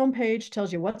very homepage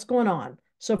tells you what's going on.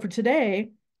 So for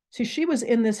today, see, she was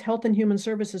in this Health and Human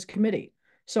Services Committee.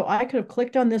 So I could have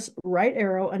clicked on this right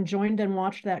arrow and joined and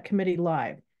watched that committee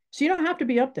live. So you don't have to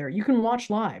be up there. You can watch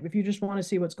live if you just want to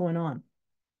see what's going on.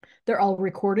 They're all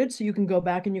recorded, so you can go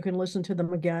back and you can listen to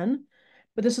them again.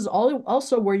 But this is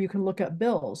also where you can look up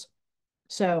bills.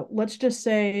 So let's just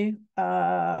say,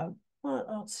 well,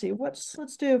 let's see,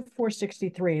 let's do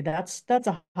 463. That's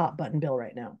a hot button bill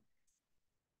right now.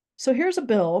 So here's a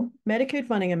bill, Medicaid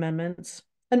funding amendments.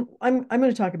 And I'm going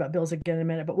to talk about bills again in a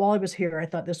minute, but while I was here, I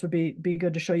thought this would be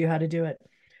good to show you how to do it.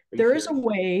 There is a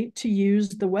way to use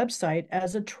the website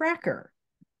as a tracker.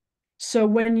 So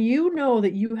when you know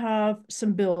that you have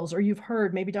some bills, or you've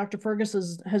heard, maybe Dr. Ferguson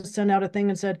has sent out a thing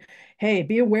and said, hey,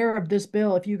 be aware of this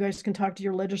bill. If you guys can talk to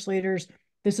your legislators,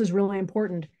 this is really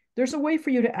important. There's a way for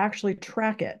you to actually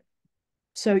track it.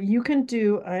 So you can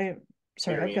do,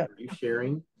 sorry, Are you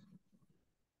sharing?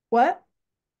 What?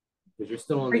 Because you're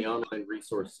still on the online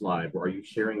resource slide. Are you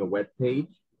sharing a web page?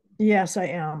 Yes, I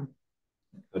am.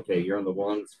 Okay, you're on the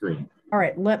wrong screen. All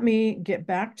right, let me get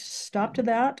back, stop to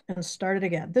that and start it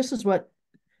again. This is what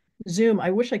Zoom,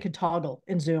 I wish I could toggle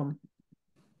in Zoom.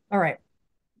 All right,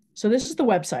 so this is the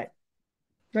website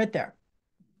right there.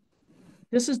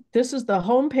 This is the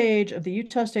homepage of the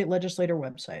Utah State Legislator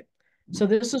website. So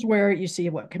this is where you see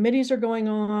what committees are going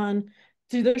on.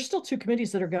 See, there's still 2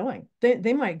 committees that are going.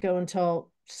 They might go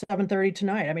until 7:30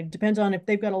 tonight. I mean, it depends on if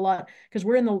they've got a lot, because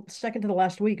we're in the second to the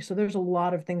last week. So there's a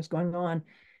lot of things going on.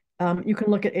 You can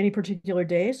look at any particular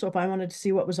day. So if I wanted to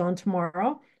see what was on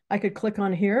tomorrow, I could click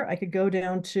on here. I could go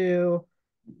down to,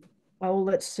 well,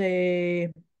 let's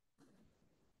say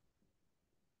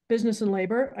business and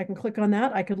labor. I can click on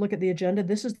that. I could look at the agenda.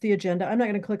 This is the agenda. I'm not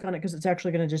going to click on it because it's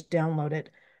actually going to just download it.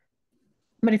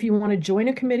 But if you want to join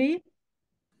a committee,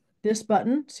 this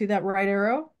button, see that right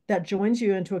arrow? That joins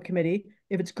you into a committee.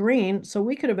 If it's green, so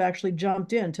we could have actually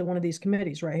jumped into one of these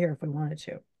committees right here if we wanted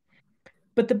to.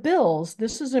 But the bills,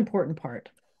 this is an important part.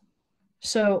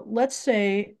 So let's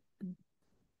say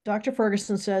Dr.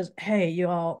 Ferguson says, hey, you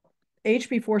all,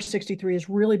 HB 463 is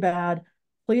really bad.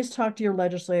 Please talk to your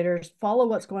legislators, follow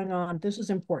what's going on. This is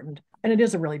important. And it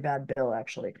is a really bad bill,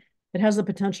 actually. It has the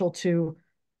potential to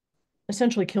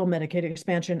essentially kill Medicaid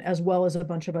expansion, as well as a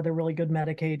bunch of other really good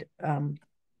Medicaid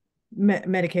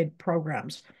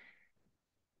programs.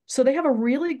 So they have a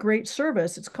really great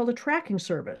service. It's called a tracking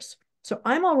service. So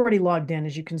I'm already logged in,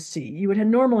 as you can see. You would have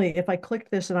normally, if I clicked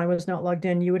this and I was not logged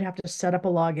in, you would have to set up a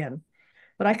login.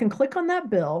 But I can click on that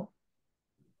bill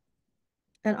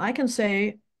and I can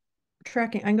say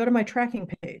tracking. I can go to my tracking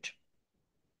page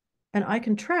and I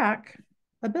can track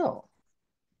a bill.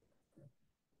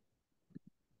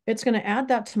 It's going to add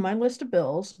that to my list of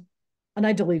bills. And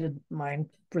I deleted mine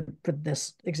for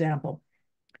this example.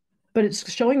 But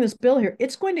it's showing this bill here.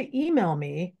 It's going to email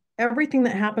me everything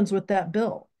that happens with that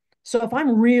bill. So if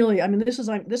I'm really, I mean, this is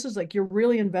like you're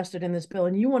really invested in this bill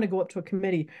and you want to go up to a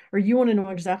committee or you want to know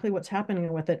exactly what's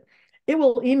happening with it, it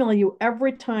will email you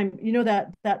every time. You know,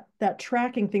 that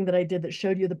tracking thing that I did that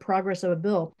showed you the progress of a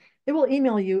bill, it will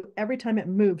email you every time it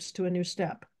moves to a new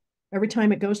step, every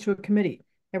time it goes to a committee,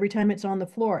 every time it's on the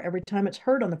floor, every time it's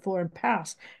heard on the floor and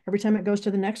passed, every time it goes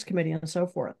to the next committee and so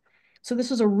forth. So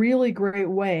this is a really great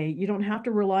way. You don't have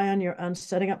to rely on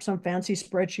setting up some fancy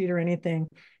spreadsheet or anything.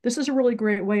 This is a really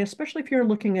great way, especially if you're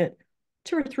looking at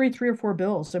 2 or 3 or 4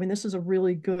 bills. I mean, this is a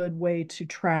really good way to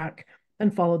track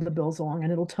and follow the bills along,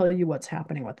 and it'll tell you what's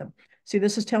happening with them. See,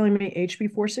 this is telling me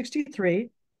HB 463.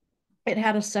 It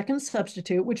had a second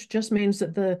substitute, which just means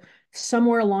that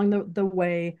somewhere along the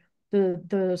way,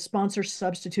 the sponsor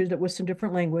substituted it with some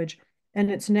different language. And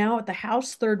it's now at the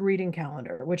House third reading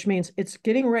calendar, which means it's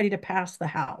getting ready to pass the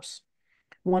House.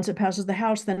 Once it passes the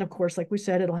House, then, of course, like we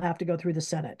said, it'll have to go through the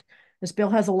Senate. This bill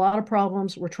has a lot of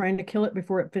problems. We're trying to kill it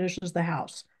before it finishes the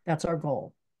House. That's our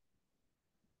goal.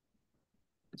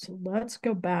 So let's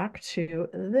go back to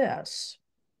this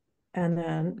and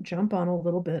then jump on a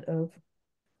little bit of,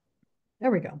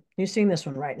 there we go. You're seeing this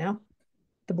one right now?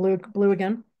 The blue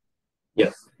again?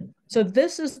 Yes. So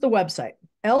this is the website,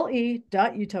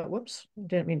 le.utah, whoops,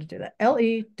 didn't mean to do that,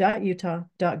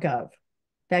 le.utah.gov.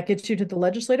 That gets you to the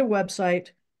legislative website,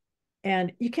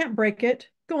 and you can't break it.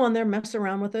 Go on there, mess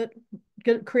around with it,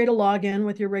 create a login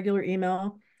with your regular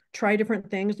email, try different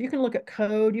things. You can look at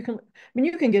code. You can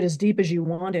get as deep as you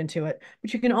want into it,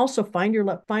 but you can also find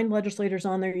legislators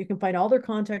on there. You can find all their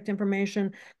contact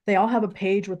information. They all have a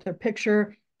page with their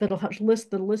picture that'll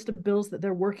list the list of bills that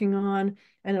they're working on,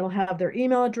 and it'll have their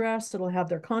email address, it'll have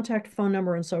their contact phone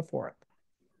number, and so forth.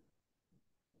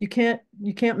 You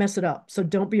can't mess it up. So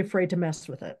don't be afraid to mess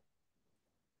with it.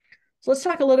 So let's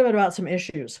talk a little bit about some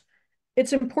issues.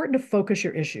 It's important to focus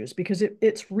your issues because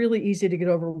it's really easy to get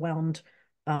overwhelmed.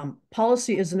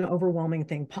 Policy is an overwhelming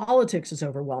thing. Politics is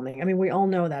overwhelming. I mean, we all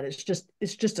know that. It's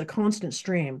just a constant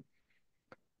stream.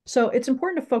 So it's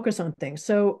important to focus on things.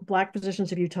 So Black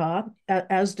Physicians of Utah,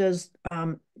 as does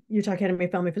Utah Academy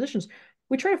of Family Physicians,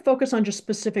 we try to focus on just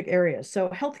specific areas. So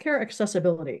healthcare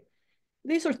accessibility.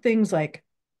 These are things like,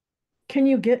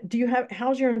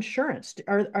 how's your insurance?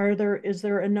 Is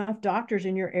there enough doctors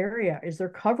in your area? Is there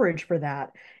coverage for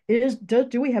that?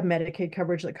 Do we have Medicaid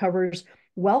coverage that covers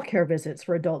well care visits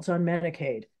for adults on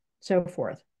Medicaid, so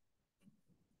forth?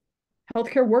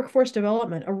 Healthcare workforce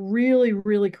development, a really,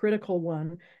 really critical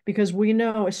one, because we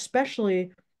know,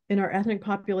 especially in our ethnic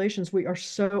populations, we are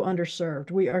so underserved.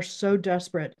 We are so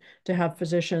desperate to have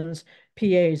physicians,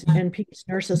 PAs, NPs,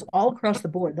 nurses all across the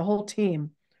board, the whole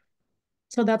team.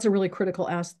 So that's a really critical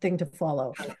thing to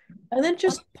follow. And then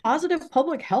just positive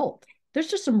public health. There's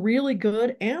just some really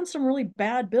good and some really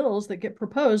bad bills that get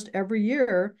proposed every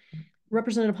year.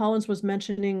 Representative Hollins was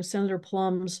mentioning Senator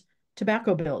Plum's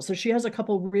tobacco bill. So she has a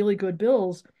couple really good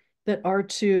bills that are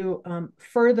to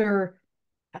further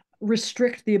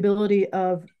restrict the ability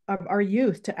of our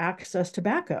youth to access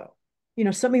tobacco. You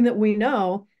know, something that we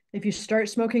know, if you start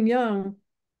smoking young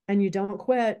and you don't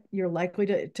quit, you're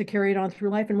likely to carry it on through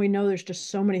life. And we know there's just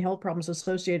so many health problems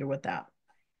associated with that.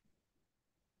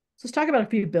 So let's talk about a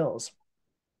few bills.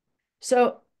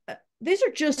 So these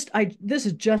are this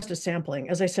is just a sampling.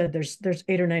 As I said, there's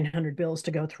 800 or 900 bills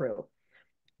to go through.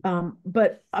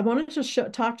 But I wanted to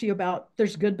talk to you about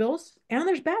there's good bills and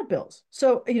there's bad bills.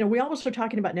 So, you know, we always are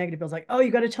talking about negative bills like, oh,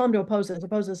 you got to tell them to oppose this,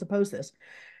 oppose this, oppose this.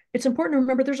 It's important to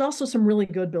remember there's also some really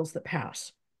good bills that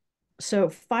pass. So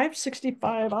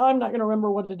 565, I'm not going to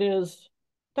remember what it is.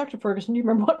 Dr. Ferguson, do you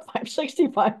remember what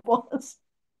 565 was?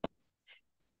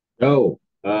 Oh,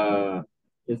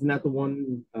 isn't that the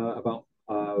one about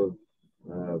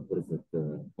what is it?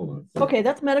 Hold on. Okay,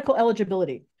 that's medical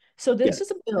eligibility. So this Yes.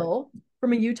 is a bill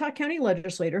from a Utah County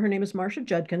legislator. Her name is Marcia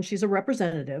Judkins. She's a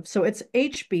representative. So it's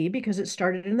HB because it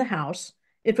started in the House.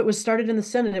 If it was started in the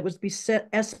Senate, it would be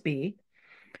SB.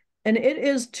 And it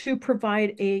is to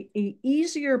provide a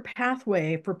easier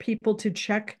pathway for people to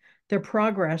check their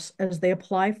progress as they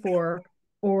apply for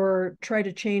or try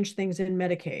to change things in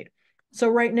Medicaid. So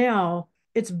right now,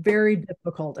 it's very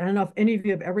difficult. I don't know if any of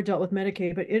you have ever dealt with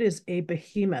Medicaid, but it is a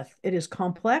behemoth. It is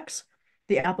complex.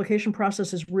 The application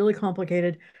process is really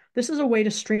complicated. This is a way to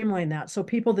streamline that. So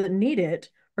people that need it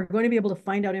are going to be able to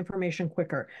find out information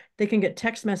quicker. They can get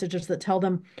text messages that tell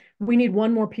them, we need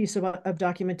one more piece of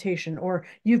documentation, or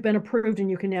you've been approved and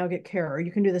you can now get care, or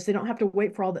you can do this. They don't have to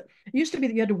wait for all that. It used to be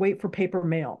that you had to wait for paper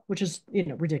mail, which is, you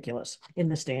know, ridiculous in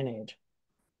this day and age.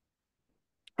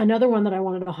 Another one that I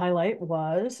wanted to highlight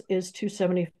is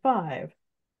 275.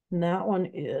 And that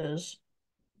one is,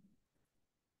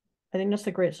 I think that's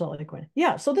the Great Salt Lake one.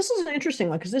 Yeah, so this is an interesting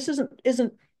one because this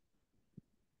isn't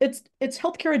it's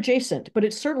healthcare adjacent, but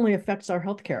it certainly affects our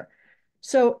healthcare.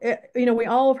 So, you know, we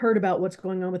all have heard about what's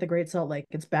going on with the Great Salt Lake.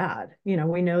 It's bad. You know,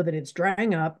 we know that it's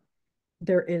drying up.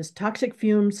 There is toxic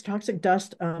fumes, toxic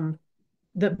dust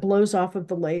that blows off of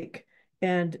the lake,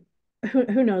 and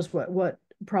who knows what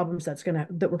problems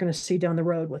that we're gonna see down the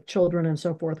road with children and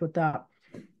so forth with that.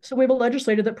 So we have a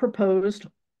legislator that proposed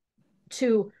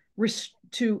to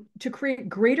create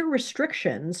greater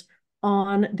restrictions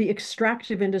on the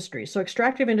extractive industry. So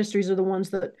extractive industries are the ones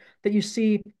that you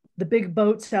see the big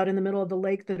boats out in the middle of the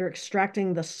lake that are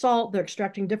extracting the salt, they're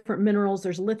extracting different minerals,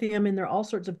 there's lithium in there, all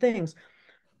sorts of things.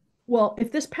 Well,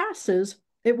 if this passes,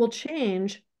 it will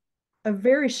change a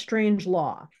very strange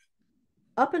law.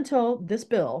 Up until this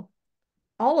bill,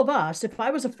 all of us, if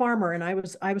I was a farmer and I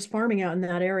was farming out in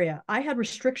that area, I had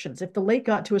restrictions. If the lake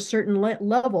got to a certain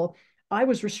level, I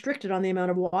was restricted on the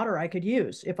amount of water I could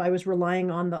use if I was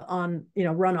relying on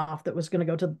runoff that was going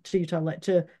to go to Utah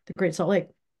to the Great Salt Lake.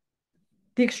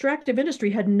 The extractive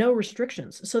industry had no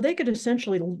restrictions, so they could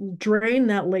essentially drain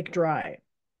that lake dry.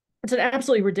 It's an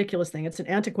absolutely ridiculous thing. It's an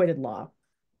antiquated law.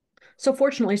 So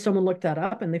fortunately, someone looked that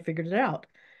up and they figured it out.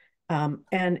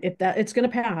 And if it's going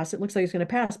to pass, it looks like it's going to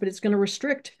pass, but it's going to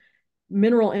restrict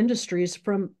mineral industries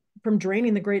from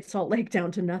draining the Great Salt Lake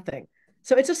down to nothing.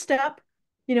 So it's a step.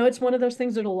 You know, it's one of those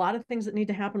things. There's a lot of things that need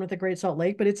to happen with the Great Salt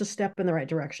Lake, but it's a step in the right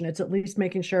direction. It's at least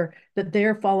making sure that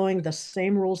they're following the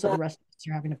same rules that the rest of us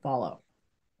are having to follow.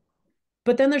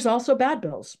 But then there's also bad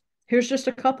bills. Here's just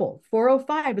a couple.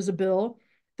 405 is a bill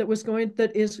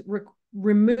that is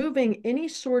removing any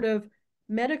sort of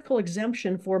medical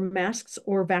exemption for masks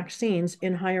or vaccines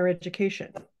in higher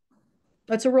education.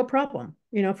 That's a real problem.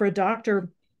 You know, for a doctor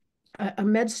a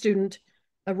med student,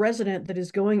 a resident that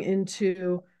is going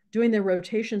into doing their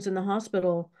rotations in the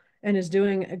hospital and is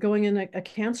going in a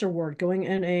cancer ward, going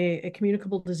in a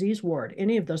communicable disease ward,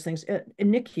 any of those things, a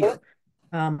NICU.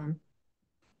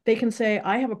 They can say,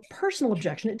 I have a personal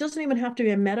objection. It doesn't even have to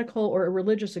be a medical or a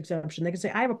religious exemption. They can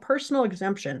say, I have a personal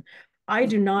exemption. I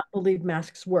do not believe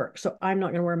masks work, so I'm not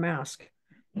going to wear a mask.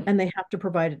 And they have to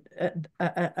provide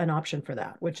an option for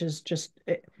that, which is just,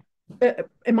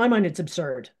 in my mind, it's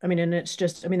absurd. I mean, and it's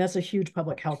just, I mean, that's a huge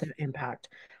public health impact.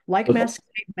 Like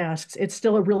masks, it's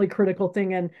still a really critical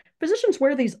thing. And physicians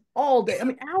wear these all day, I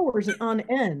mean, hours on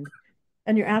end.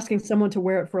 And you're asking someone to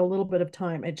wear it for a little bit of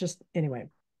time. It just, anyway.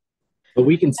 But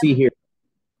we can see here,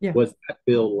 yeah. Was that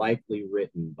bill likely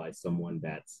written by someone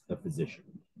that's a physician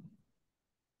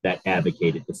that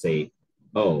advocated to say,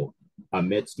 oh, a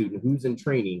med student who's in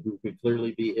training, who could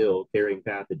clearly be ill carrying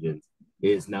pathogens,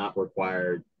 is not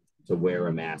required to wear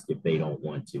a mask if they don't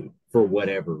want to, for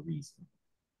whatever reason.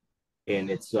 And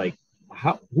it's like,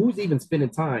 who's even spending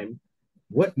time?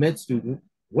 What med student,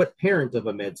 what parent of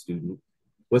a med student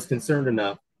was concerned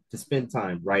enough to spend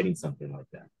time writing something like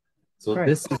that? So right.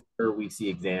 This is where we see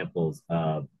examples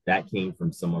of that came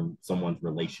from someone's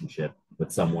relationship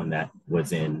with someone that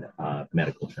was in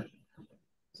medical training.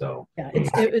 So yeah,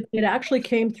 it actually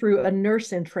came through a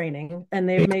nurse in training, and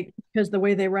they make, because the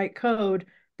way they write code,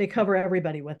 they cover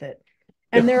everybody with it.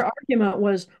 And their argument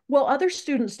was, well, other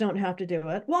students don't have to do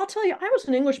it. Well, I'll tell you, I was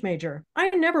an English major. I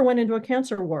never went into a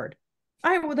cancer ward.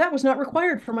 That was not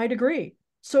required for my degree.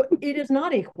 So it is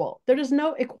not equal. There is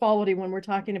no equality when we're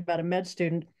talking about a med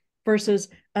student versus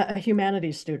a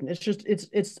humanities student. It's just,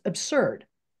 it's absurd.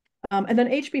 And then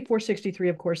HB 463,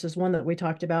 of course, is one that we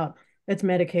talked about. It's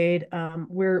Medicaid.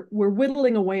 We're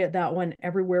whittling away at that one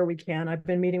everywhere we can. I've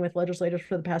been meeting with legislators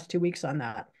for the past 2 weeks on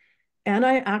that. And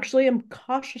I actually am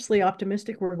cautiously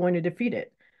optimistic we're going to defeat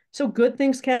it. So good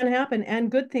things can happen,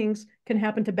 and good things can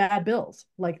happen to bad bills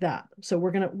like that. So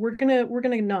we're not gonna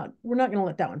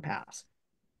let that one pass.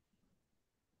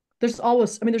 There's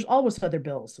always other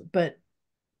bills, but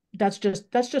that's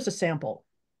just a sample.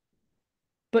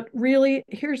 But really,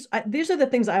 these are the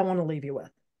things I want to leave you with.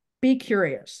 Be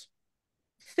curious.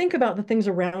 Think about the things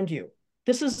around you.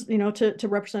 This is, to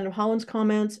Representative Hollins'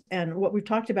 comments and what we've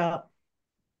talked about.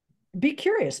 Be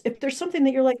curious. If there's something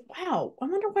that you're like, wow, I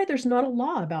wonder why there's not a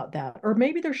law about that, or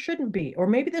maybe there shouldn't be, or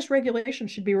maybe this regulation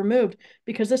should be removed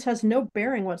because this has no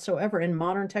bearing whatsoever in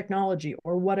modern technology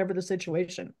or whatever the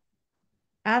situation.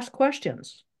 Ask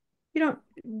questions. We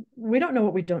don't know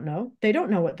what we don't know. They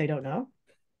don't know what they don't know.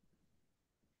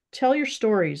 Tell your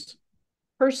stories.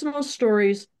 Personal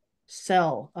stories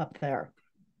sell up there.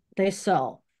 They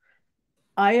sell.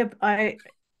 I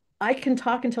can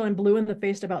talk until I'm blue in the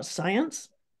face about science,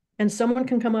 and someone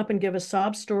can come up and give a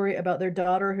sob story about their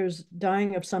daughter who's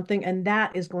dying of something, and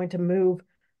that is going to move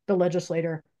the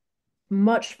legislator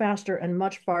much faster and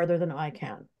much farther than I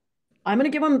can. I'm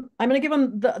going to give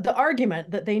them the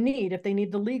argument that they need, if they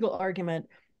need the legal argument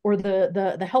or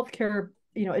the healthcare,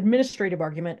 administrative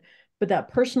argument, but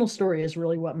that personal story is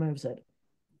really what moves it.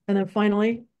 And then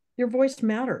finally, your voice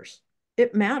matters.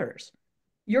 It matters.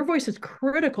 Your voice is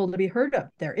critical to be heard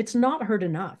up there. It's not heard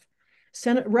enough.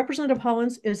 Representative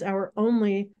Hollins is our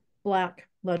only Black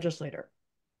legislator.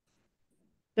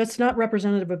 That's not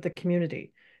representative of the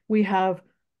community. We have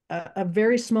a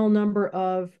very small number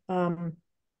of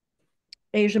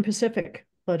Asian Pacific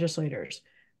legislators.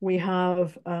 We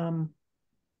don't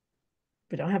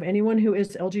have anyone who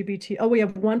is LGBT. Oh, we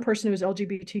have one person who is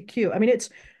LGBTQ. I mean,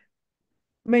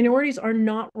 minorities are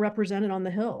not represented on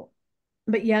the Hill,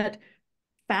 but yet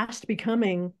fast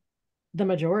becoming the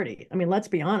majority. I mean, let's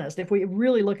be honest. If we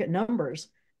really look at numbers,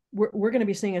 we're going to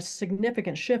be seeing a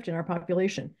significant shift in our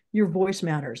population. Your voice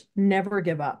matters. Never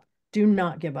give up. Do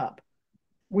not give up.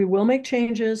 We will make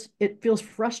changes. It feels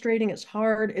frustrating. It's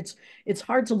hard. It's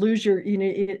hard to lose your,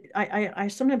 I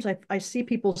sometimes see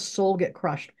people's soul get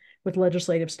crushed with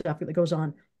legislative stuff that goes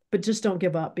on, but just don't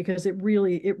give up, because it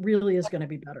really is going to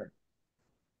be better.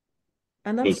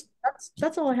 And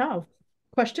that's all I have.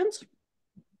 Questions?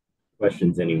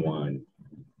 Questions, anyone?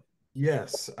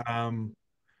 Yes.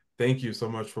 Thank you so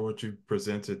much for what you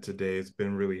presented today. It's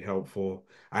been really helpful.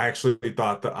 I actually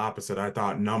thought the opposite. I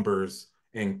thought numbers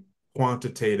and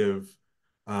quantitative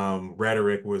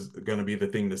rhetoric was going to be the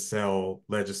thing to sell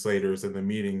legislators in the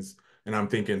meetings. And I'm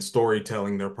thinking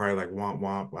storytelling, they're probably like, womp,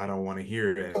 womp, I don't want to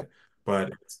hear it.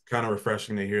 But it's kind of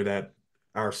refreshing to hear that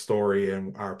our story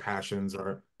and our passions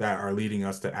that are leading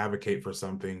us to advocate for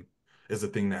something is the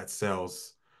thing that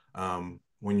sells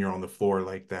when you're on the floor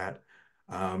like that.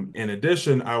 In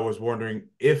addition, I was wondering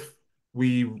if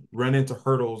we run into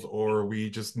hurdles or we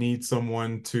just need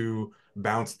someone to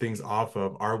bounce things off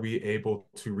of, are we able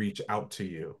to reach out to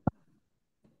you?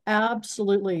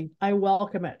 Absolutely. I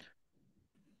welcome it.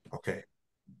 Okay,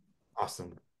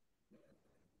 awesome.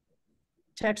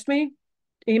 Text me,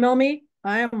 email me.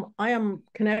 I am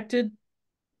connected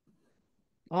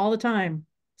all the time.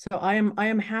 So I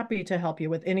am happy to help you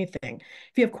with anything.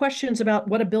 If you have questions about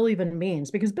what a bill even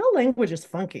means, because bill language is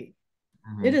funky.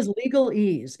 It is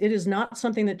legalese. It is not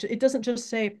something that it doesn't just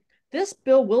say this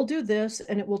bill will do this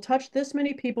and it will touch this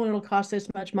many people and it'll cost this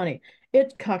much money.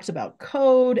 It talks about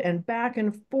code and back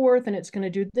and forth and it's going to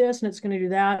do this and it's going to do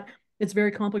that. It's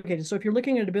very complicated. So if you're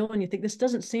looking at a bill and you think this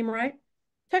doesn't seem right,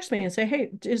 text me and say,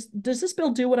 hey, does this bill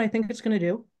do what I think it's going to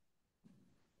do?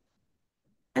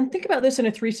 And think about this in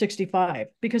a 365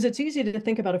 because it's easy to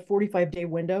think about a 45-day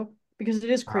window because it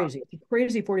is crazy. It's a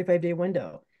crazy 45-day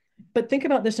window. But think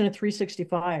about this in a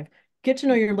 365. Get to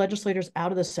know your legislators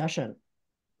out of the session.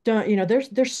 Don't, you know,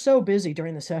 they're so busy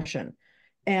during the session.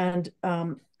 And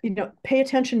you know, pay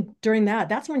attention during that.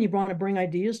 That's when you want to bring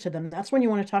ideas to them. That's when you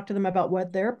want to talk to them about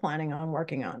what they're planning on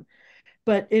working on.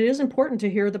 But it is important to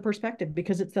hear the perspective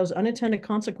because it's those unintended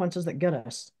consequences that get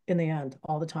us in the end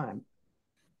all the time.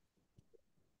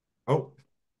 Oh,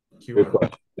 good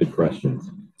question. Good questions.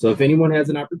 So if anyone has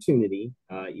an opportunity,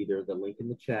 either the link in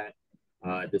the chat,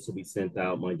 this will be sent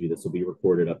out. Mind you, this will be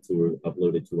recorded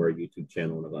uploaded to our YouTube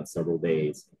channel in about several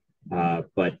days.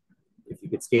 But if you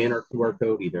could scan our QR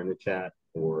code either in the chat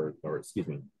or excuse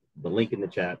me, the link in the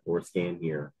chat or scan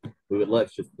here, we would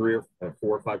love just 3 or 4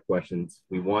 or 5 questions.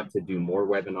 We want to do more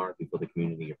webinars before the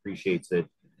community appreciates it.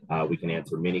 We can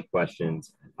answer many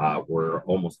questions. We're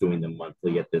almost doing them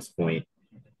monthly at this point.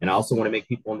 And I also want to make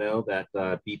people know that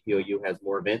BPOU has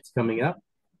more events coming up.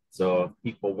 So if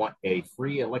people want a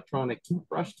free electronic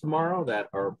toothbrush tomorrow that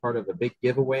are part of a big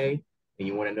giveaway, and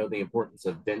you want to know the importance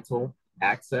of dental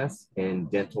access and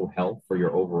dental health for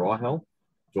your overall health,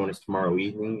 join us tomorrow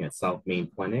evening at South Main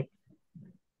Clinic.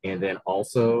 And then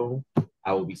also,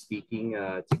 I will be speaking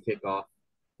to kick off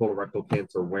colorectal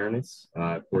cancer awareness.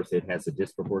 Of course, it has a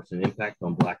disproportionate impact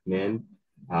on Black men.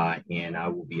 And I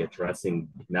will be addressing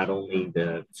not only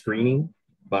the screening,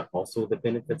 but also the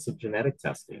benefits of genetic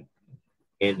testing.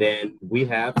 And then we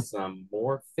have some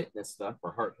more fitness stuff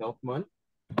for Heart Health Month.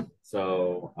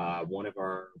 So one of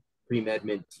our pre-med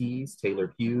mentees,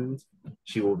 Taylor Hughes,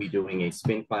 she will be doing a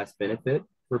spin class benefit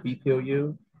for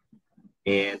BPOU.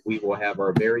 And we will have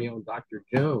our very own Dr.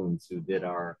 Jones, who did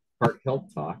our Heart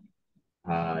Health Talk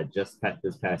just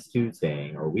this past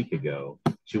Tuesday or a week ago.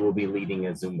 She will be leading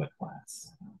a Zumba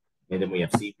class. And then we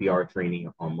have CPR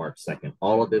training on March 2nd.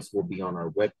 All of this will be on our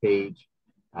webpage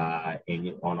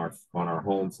and on our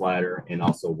home slider, and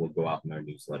also will go out in our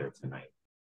newsletter tonight.